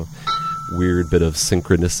record, so weird bit of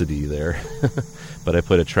synchronicity there. But I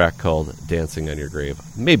put a track called Dancing on Your Grave.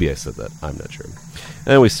 Maybe I said that, I'm not sure. And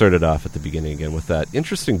then we started off at the beginning again with that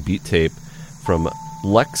interesting beat tape from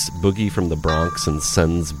Lex Boogie from the Bronx and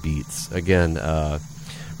Sends Beats. Again,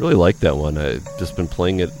 really like that one. I've just been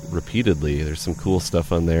playing it repeatedly. There's some cool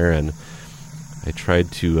stuff on there, and I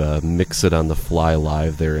tried to mix it on the fly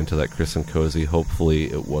live there into that Chris and Cozy.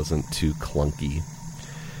 Hopefully it wasn't too clunky.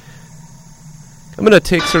 I'm going to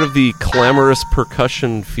take sort of the clamorous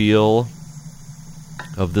percussion feel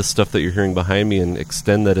of this stuff that you're hearing behind me and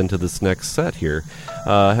extend that into this next set here.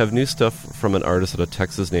 I have new stuff from an artist out of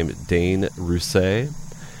Texas named Dane Rousset.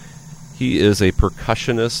 He is a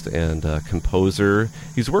percussionist and composer.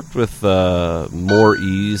 He's worked with More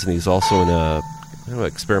Ease, and he's also in a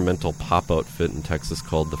experimental pop outfit in Texas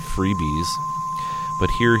called the Freebies. But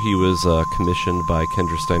here he was commissioned by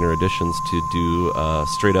Kendra Steiner Editions to do a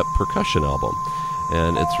straight-up percussion album.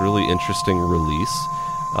 And it's a really interesting release.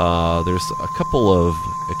 There's a couple of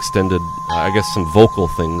extended, some vocal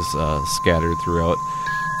things scattered throughout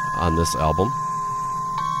on this album.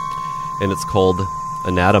 And it's called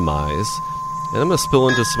Anatomize. And I'm going to spill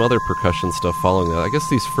into some other percussion stuff following that. I guess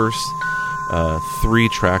these first 3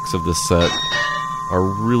 tracks of this set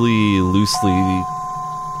are really loosely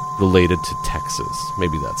related to Texas.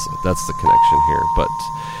 Maybe that's it. That's the connection here. But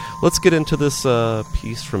let's get into this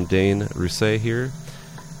piece from Dane Rousset here.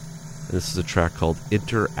 This is a track called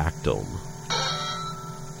Interactome.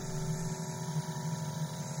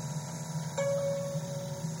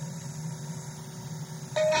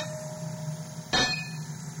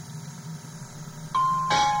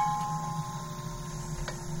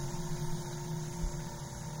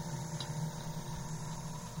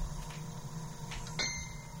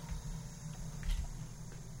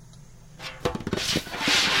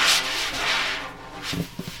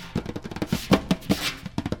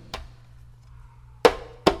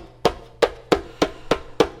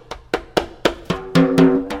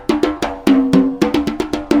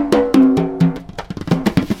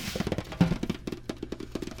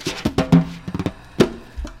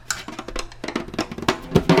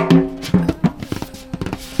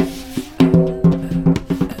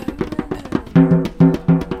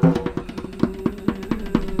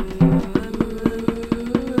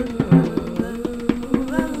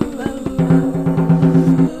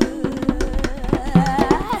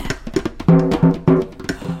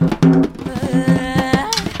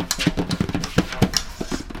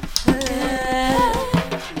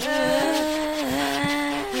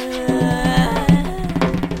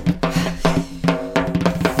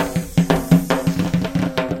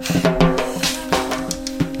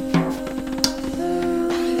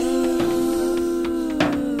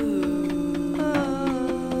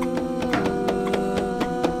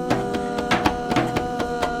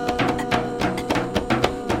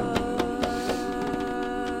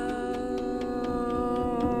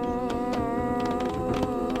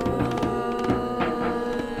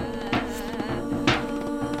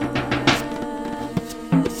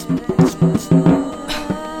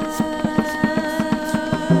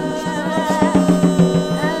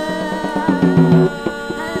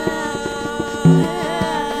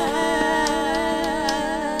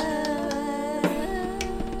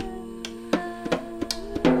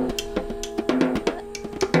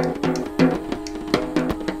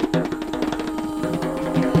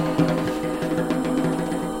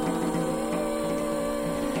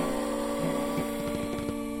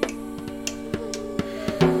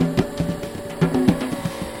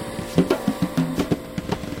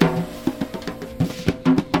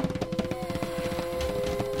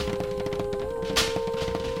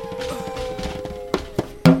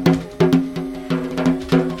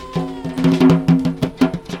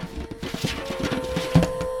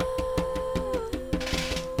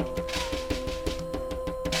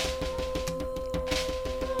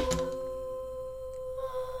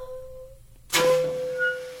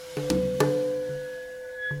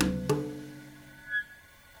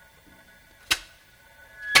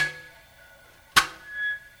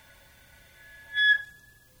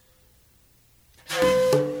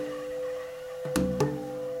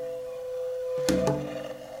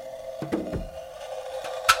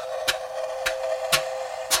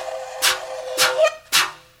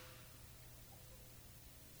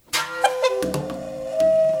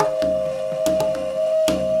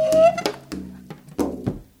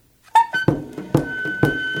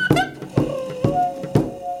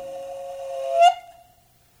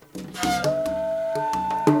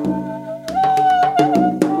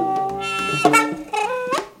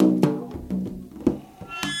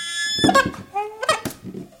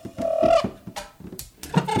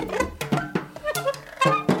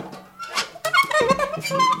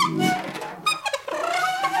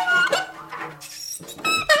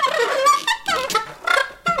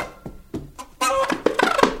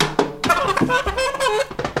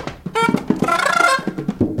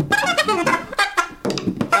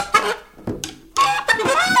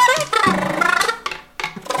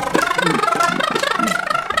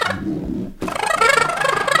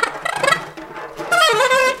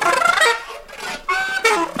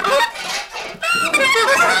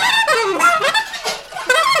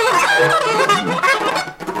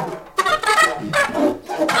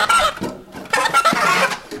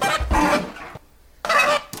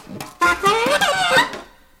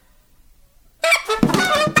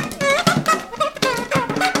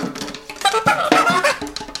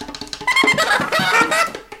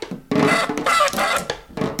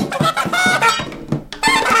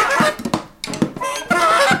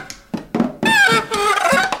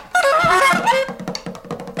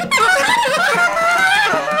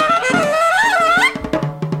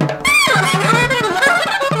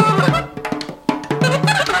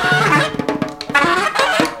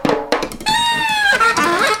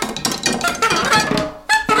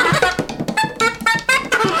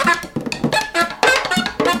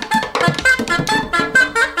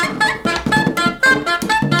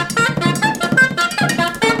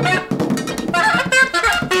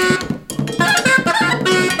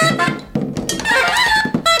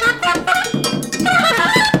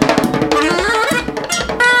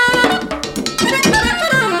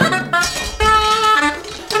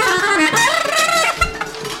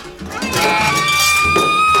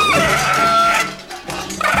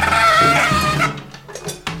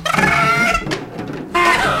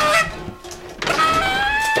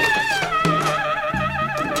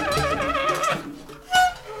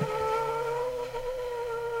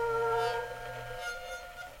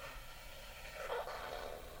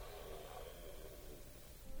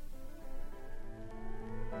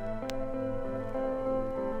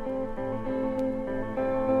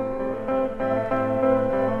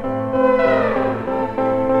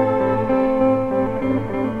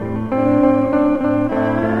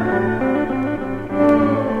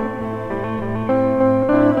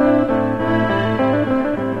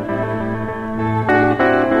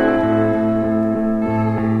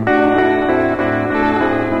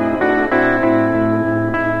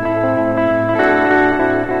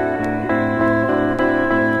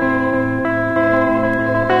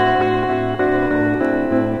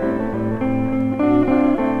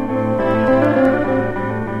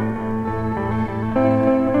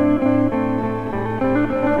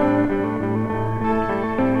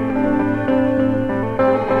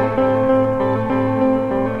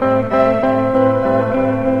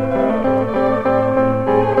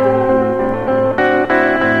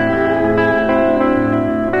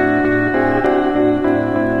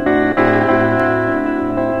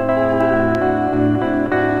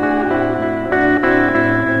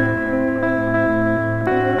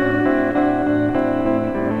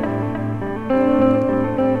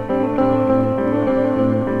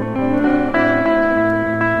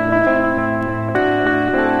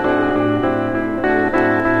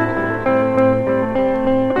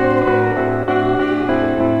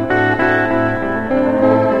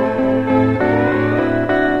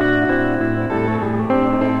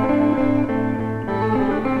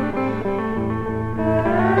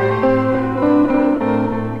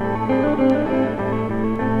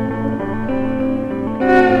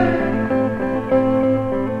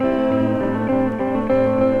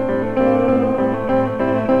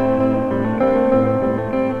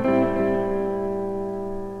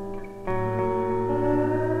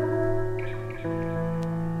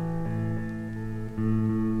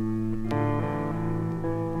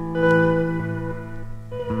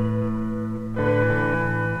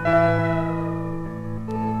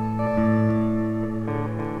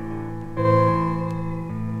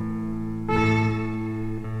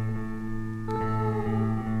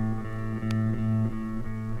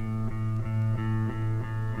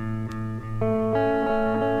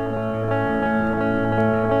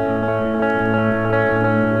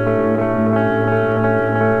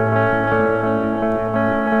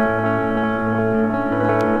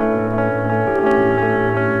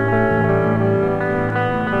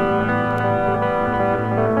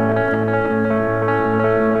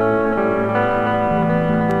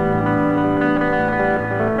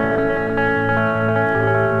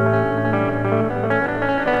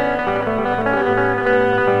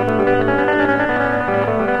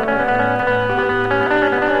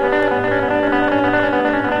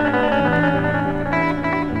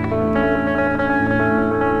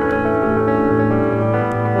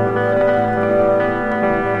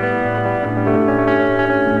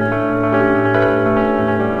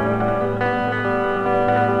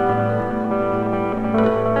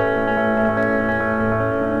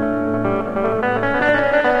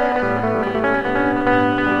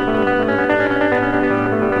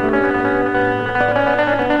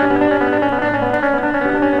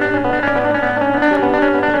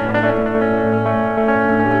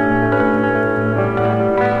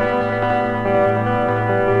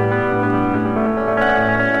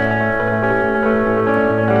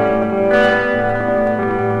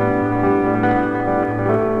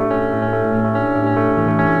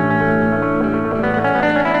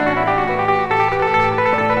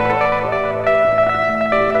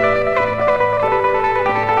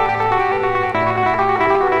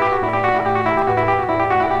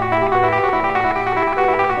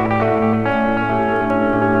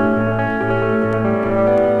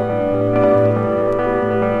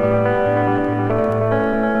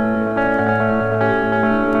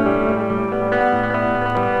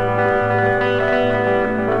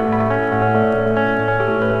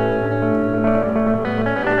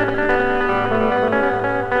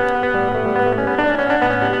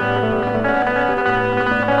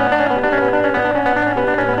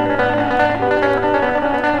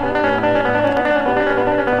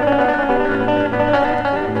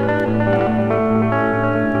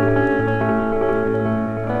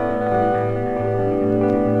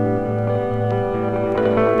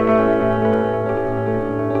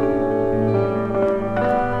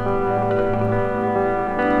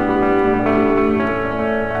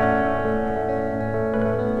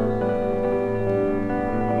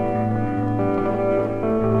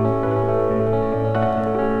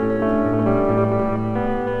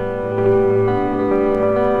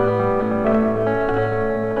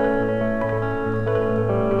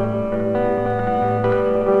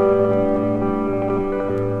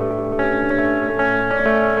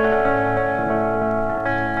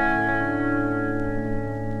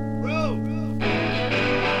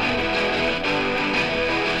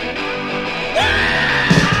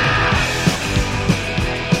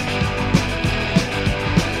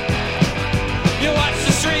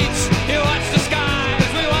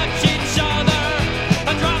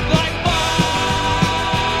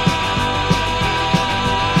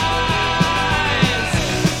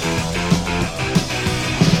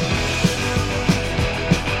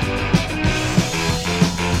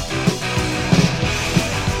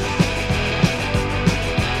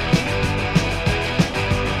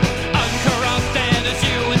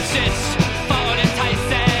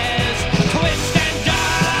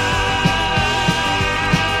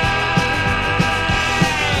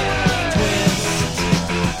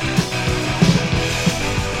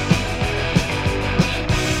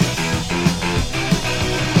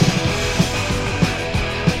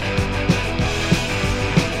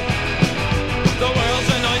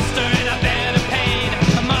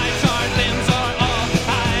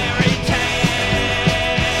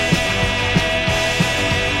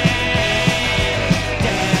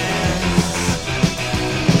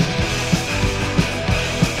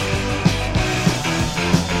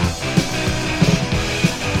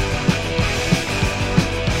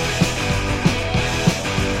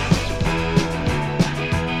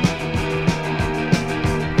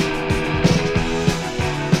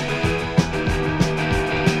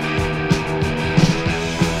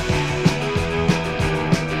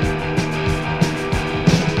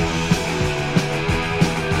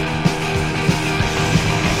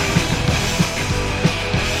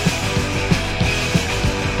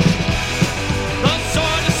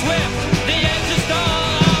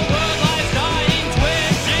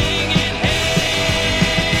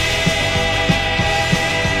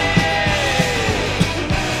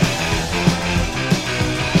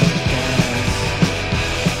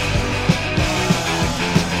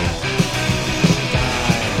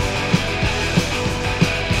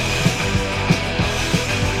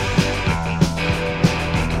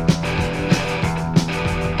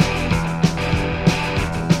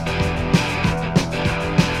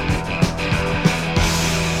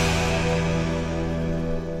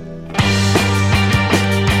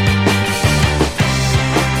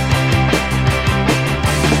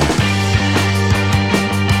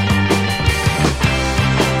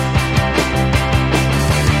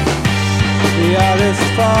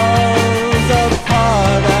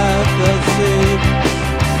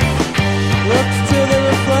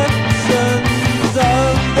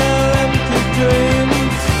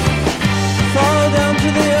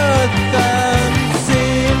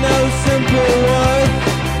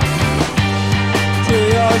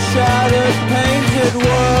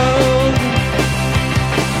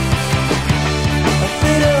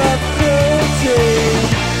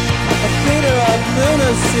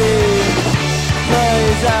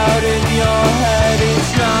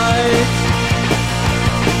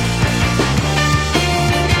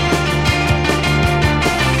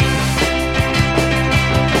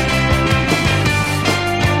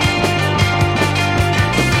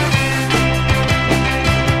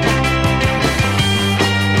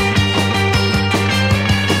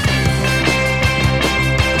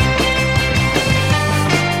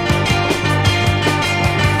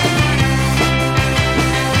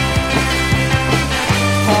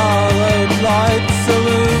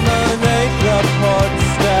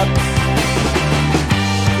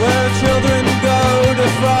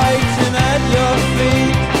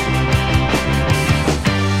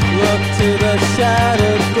 to the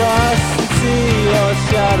shattered glass and see your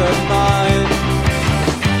shattered mind.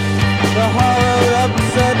 The hollowed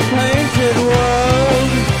upset painted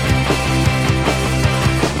world,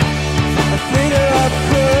 a theater of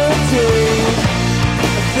cruelty,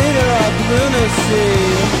 a theater of lunacy,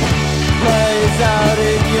 plays out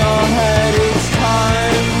in your head each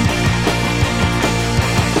time.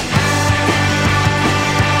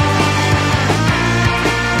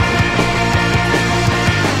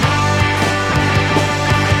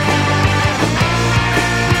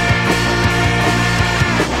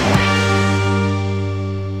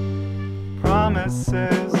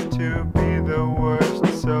 Promises to be the worst,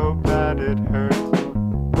 so bad it hurts,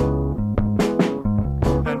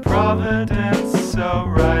 and Providence so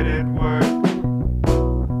right it worked.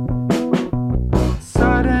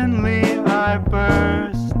 Suddenly I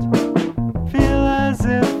burst, feel as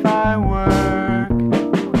if I work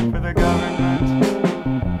for the government,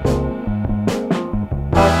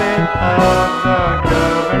 puppet of the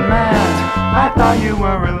government. I thought you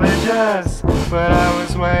were religious, but I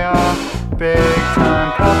was way off. Big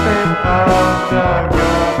time puppet of the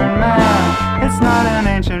government. It's not an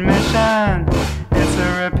ancient mission, it's a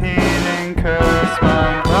repeating curse.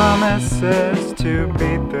 My promises to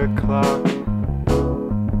beat the clock,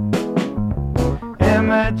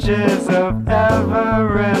 images of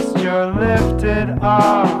Everest, you're lifted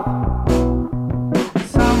off.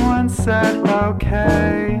 Someone said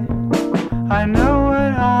okay, I know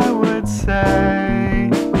what I would say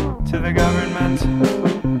to the government.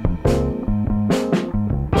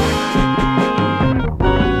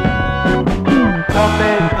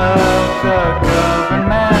 Puppet of the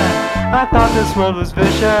government. I thought this world was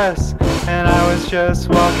vicious, and I was just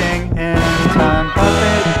walking in time.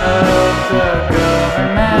 Puppet of the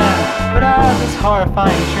government. But I had this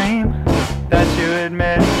horrifying dream that you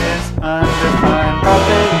admit is undefined.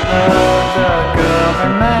 Puppet of the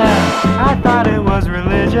government. I thought it was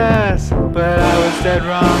religious, but I was dead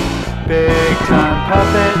wrong. Big time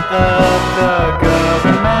puppet of the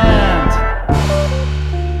government.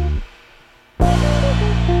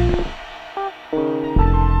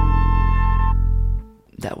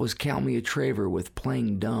 That was Kalmia Traver with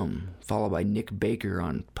Playing Dumb, followed by Nick Baker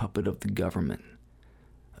on Puppet of the Government.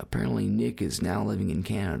 Apparently Nick is now living in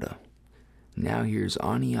Canada. Now here's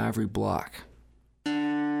Ani Ivory Block.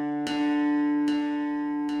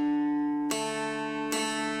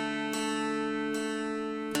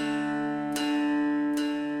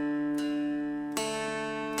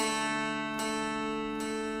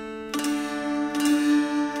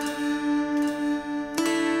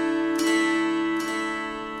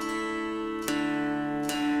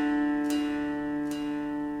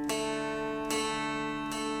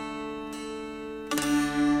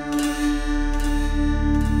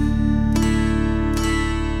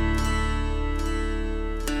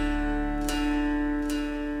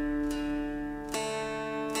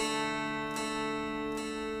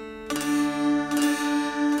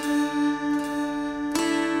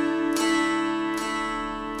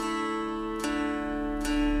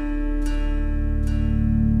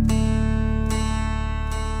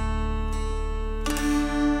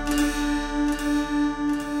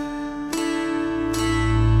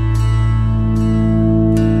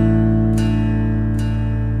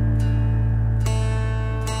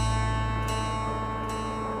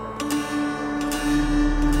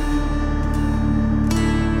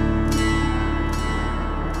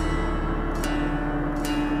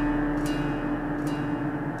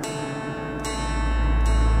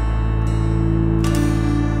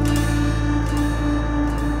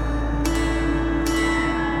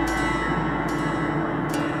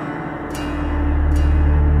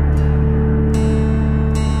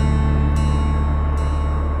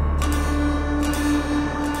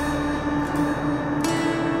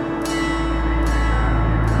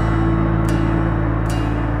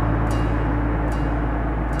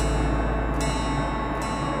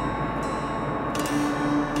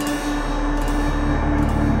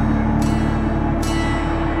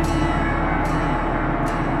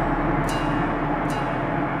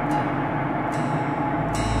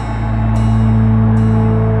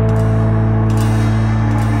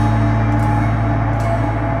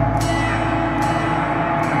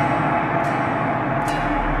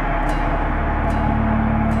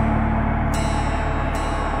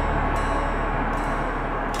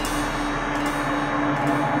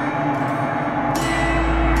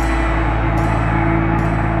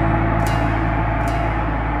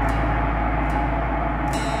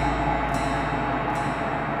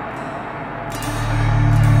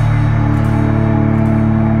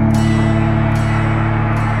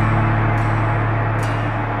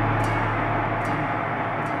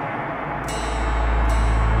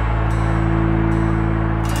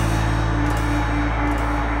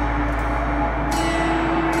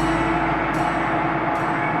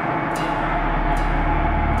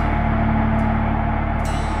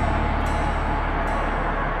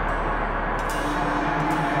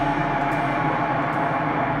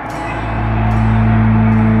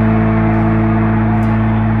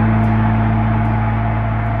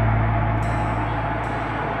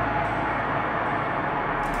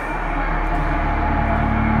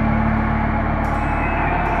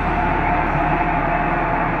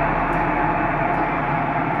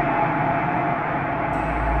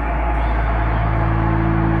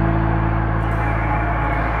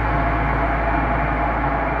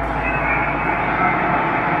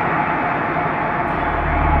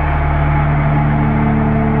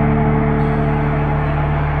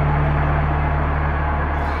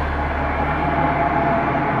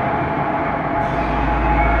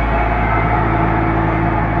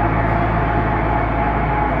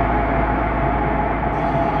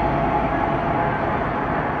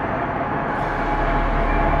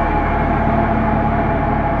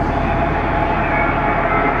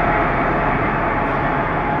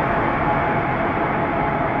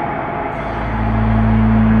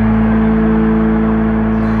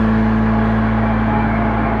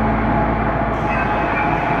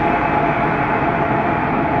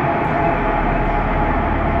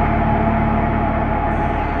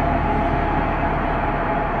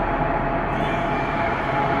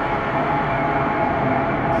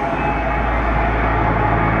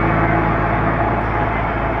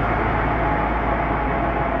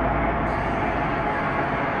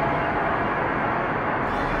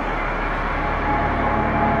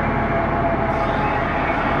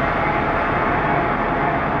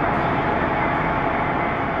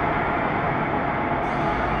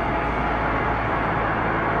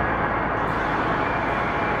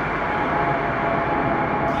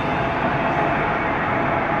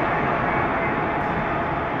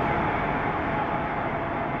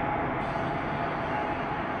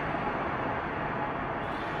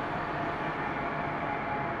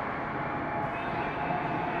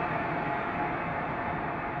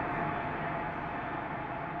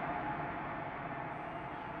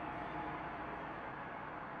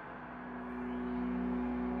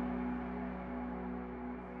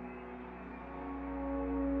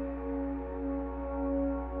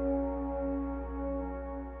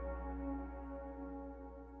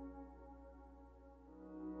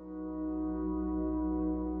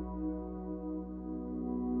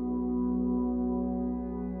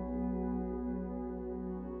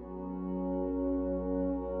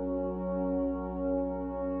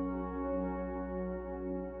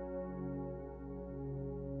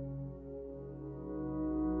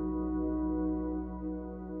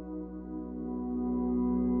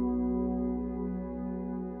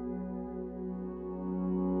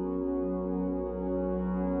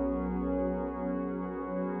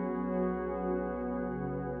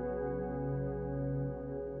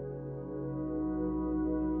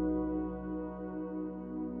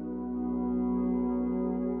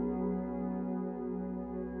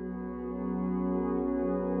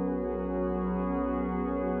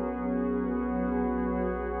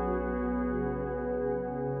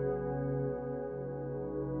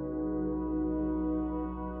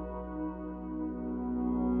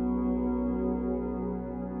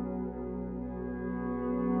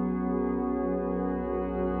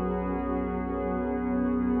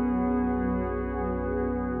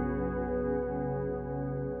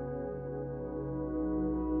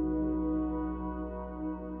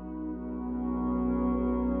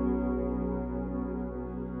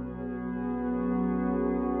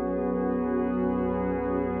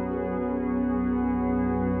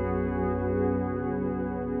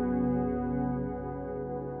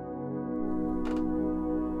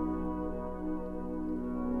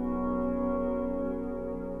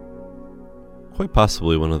 quite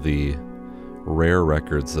possibly one of the rare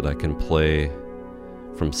records that I can play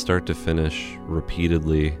from start to finish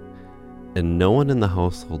repeatedly, and no one in the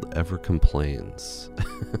household ever complains.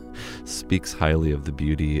 Speaks highly of the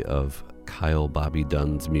beauty of Kyle Bobby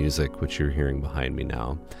Dunn's music, which you're hearing behind me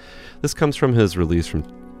now. This comes from his release from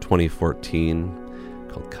 2014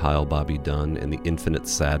 called Kyle Bobby Dunn and the Infinite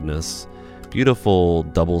Sadness. Beautiful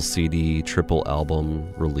double CD, triple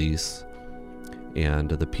album release. And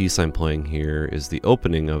the piece I'm playing here is the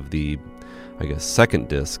opening of the, I guess, second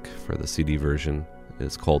disc for the CD version.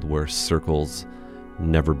 It's called Where Circles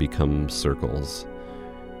Never Become Circles.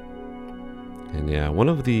 And yeah, one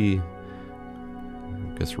of the,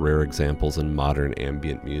 I guess, rare examples in modern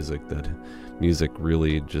ambient music that music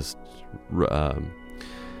really just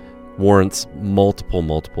warrants multiple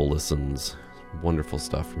listens. Wonderful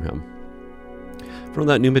stuff from him. From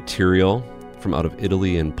that new material from out of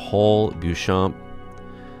Italy and Paul Beauchamp,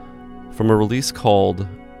 from a release called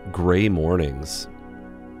Gray Mornings.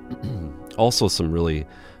 Also some really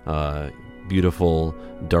beautiful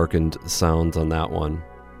darkened sounds on that one.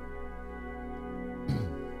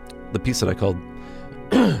 The piece that I called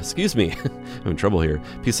excuse me, I'm in trouble here.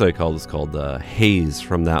 The piece that I called is called Haze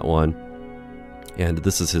from that one, and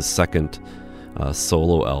this is his second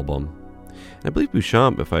solo album. And I believe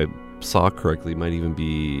Beauchamp, if I saw correctly, might even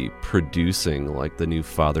be producing like the new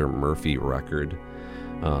Father Murphy record.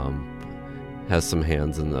 Has some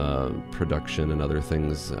hands in the production and other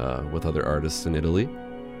things with other artists in Italy.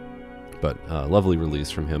 But lovely release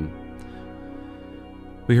from him.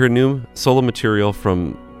 We hear new solo material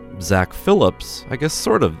from Zach Phillips, I guess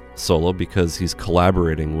sort of solo because he's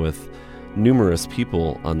collaborating with numerous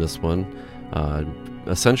people on this one.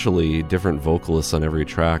 Essentially different vocalists on every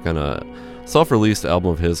track on a self-released album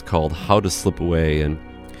of his called How to Slip Away. And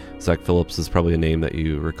Zach Phillips is probably a name that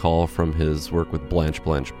you recall from his work with Blanche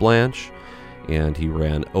Blanche Blanche. And he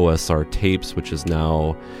ran OSR Tapes, which is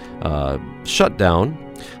now shut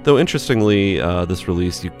down. Though interestingly, this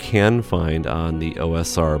release you can find on the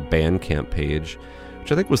OSR Bandcamp page,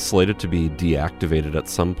 which I think was slated to be deactivated at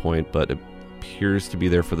some point, but it appears to be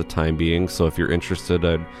there for the time being. So if you're interested,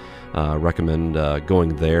 I'd recommend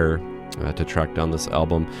going there to track down this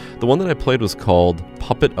album. The one that I played was called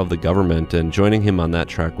Puppet of the Government, and joining him on that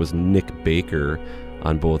track was Nick Baker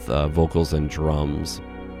on both vocals and drums.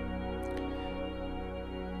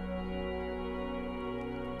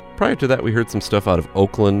 Prior to that, we heard some stuff out of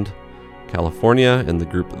Oakland, California, and the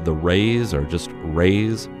group The Rays, or just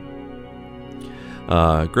Rays.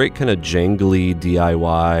 Great kind of jangly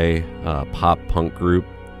DIY pop punk group.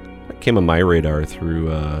 That came on my radar through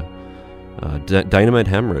Dynamite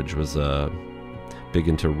Hemorrhage was big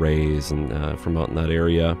into Rays and from out in that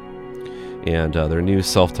area. And their new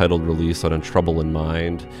self-titled release out on Trouble in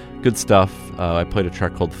Mind. Good stuff. I played a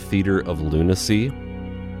track called Theater of Lunacy.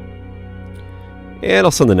 And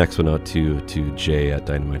I'll send the next one out to Jay at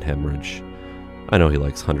Dynamite Hemorrhage. I know he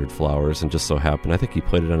likes 100 Flowers, and just so happened, I think he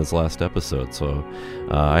played it on his last episode, so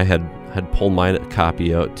I had pulled my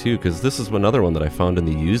copy out too, because this is another one that I found in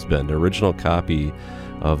the used bin, original copy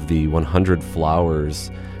of the 100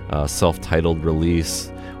 Flowers self-titled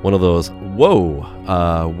release. One of those,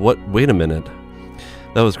 wait a minute.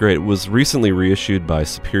 That was great. It was recently reissued by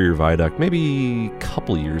Superior Viaduct, maybe a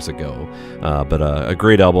couple years ago, but a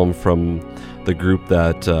great album from the group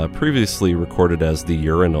that previously recorded as the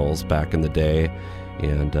Urinals back in the day,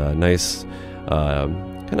 and nice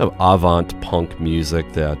kind of avant punk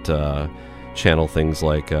music that channel things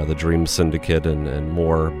like the Dream Syndicate and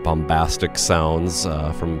more bombastic sounds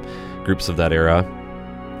from groups of that era.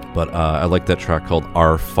 But I like that track called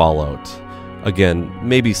Our Fallout. Again,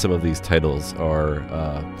 maybe some of these titles are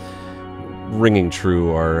ringing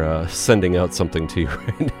true or sending out something to you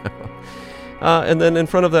right now. And then in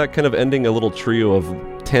front of that, kind of ending a little trio of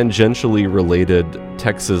tangentially related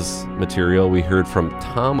Texas material, we heard from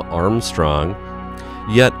Tom Armstrong,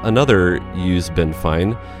 yet another used bin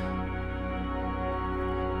find.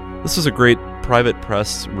 This was a great private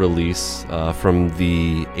press release from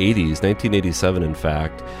the 80s, 1987 in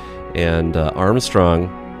fact, and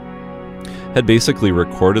Armstrong had basically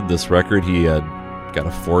recorded this record. He had got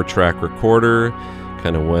a 4-track recorder,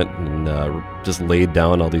 kind of went and just laid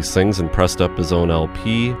down all these things and pressed up his own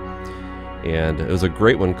LP. And it was a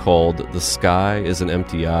great one called The Sky is an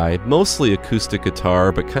Empty Eye, mostly acoustic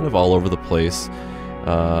guitar, but kind of all over the place.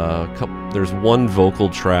 There's one vocal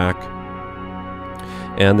track,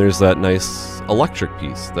 and there's that nice electric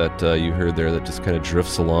piece that you heard there that just kind of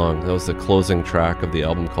drifts along. That was the closing track of the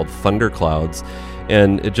album called Thunderclouds.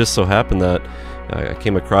 And it just so happened that I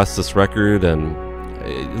came across this record, and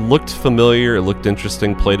it looked familiar, it looked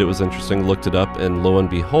interesting, played it was interesting, looked it up, and lo and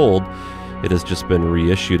behold, it has just been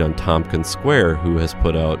reissued on Tompkins Square, who has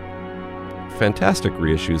put out fantastic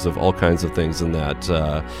reissues of all kinds of things in that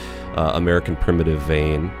American Primitive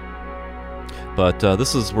vein. But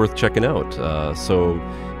this is worth checking out. So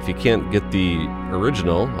if you can't get the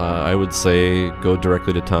original, I would say go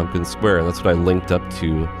directly to Tompkins Square, and that's what I linked up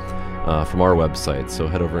to from our website. So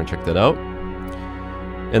head over and check that out.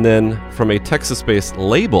 And then from a Texas-based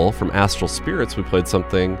label, from Astral Spirits, we played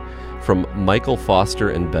something from Michael Foster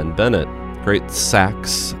and Ben Bennett. Great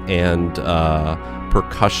sax and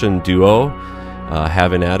percussion duo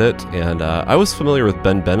having at it. And I was familiar with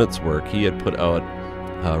Ben Bennett's work. He had put out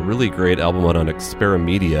a really great album out on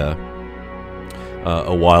Experimedia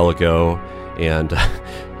a while ago, and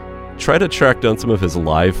try to track down some of his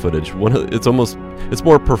live footage. It's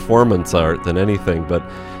more performance art than anything, but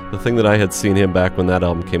the thing that I had seen him back when that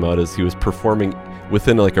album came out is he was performing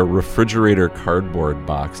within like a refrigerator cardboard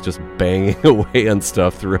box, just banging away on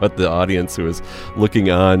stuff throughout the audience who was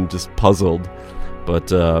looking on, just puzzled. But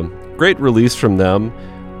great release from them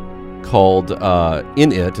called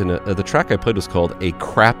In It, and the track I played was called A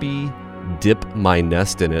Crappy Dip My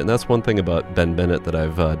Nest in It. And that's one thing about Ben Bennett that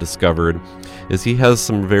I've discovered, is he has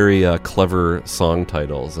some very clever song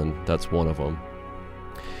titles, and that's one of them.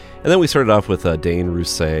 And then we started off with Dane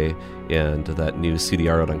Rousset and that new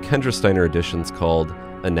CDR out on Kendra Steiner Editions called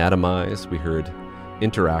Anatomize. We heard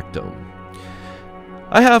Interactome.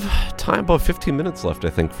 I have time, about 15 minutes left,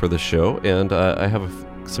 I think, for the show, and I have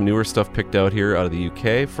some newer stuff picked out here out of the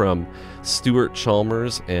UK from Stuart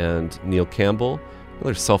Chalmers and Neil Campbell.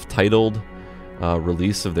 Another self-titled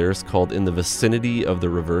release of theirs called In the Vicinity of the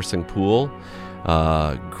Reversing Pool.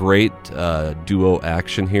 Great duo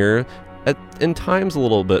action here. In times a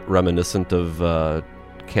little bit reminiscent of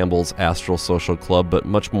Campbell's Astral Social Club, but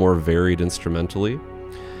much more varied instrumentally.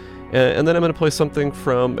 And then I'm going to play something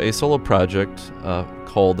from a solo project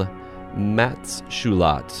called Mats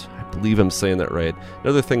Schulat. I believe I'm saying that right.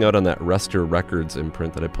 Another thing out on that Rester Records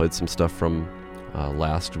imprint that I played some stuff from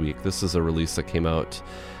last week. This is a release that came out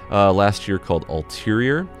last year called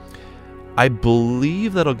Ulterior. I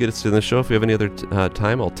believe that'll get us to the show. If we have any other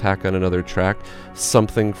time, I'll tack on another track.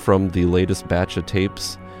 Something from the latest batch of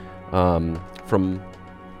tapes from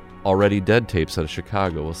Already Dead tapes out of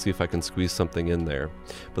Chicago. We'll see if I can squeeze something in there.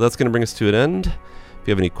 But that's going to bring us to an end. If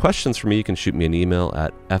you have any questions for me, you can shoot me an email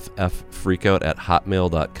at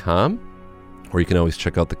fffreakout@hotmail.com. Or you can always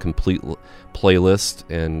check out the complete playlist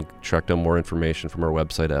and track down more information from our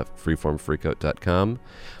website at freeformfreakout.com.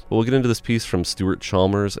 But we'll get into this piece from Stuart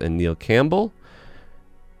Chalmers and Neil Campbell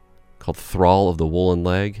called Thrall of the Woolen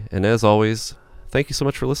Leg. And as always, thank you so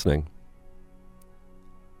much for listening.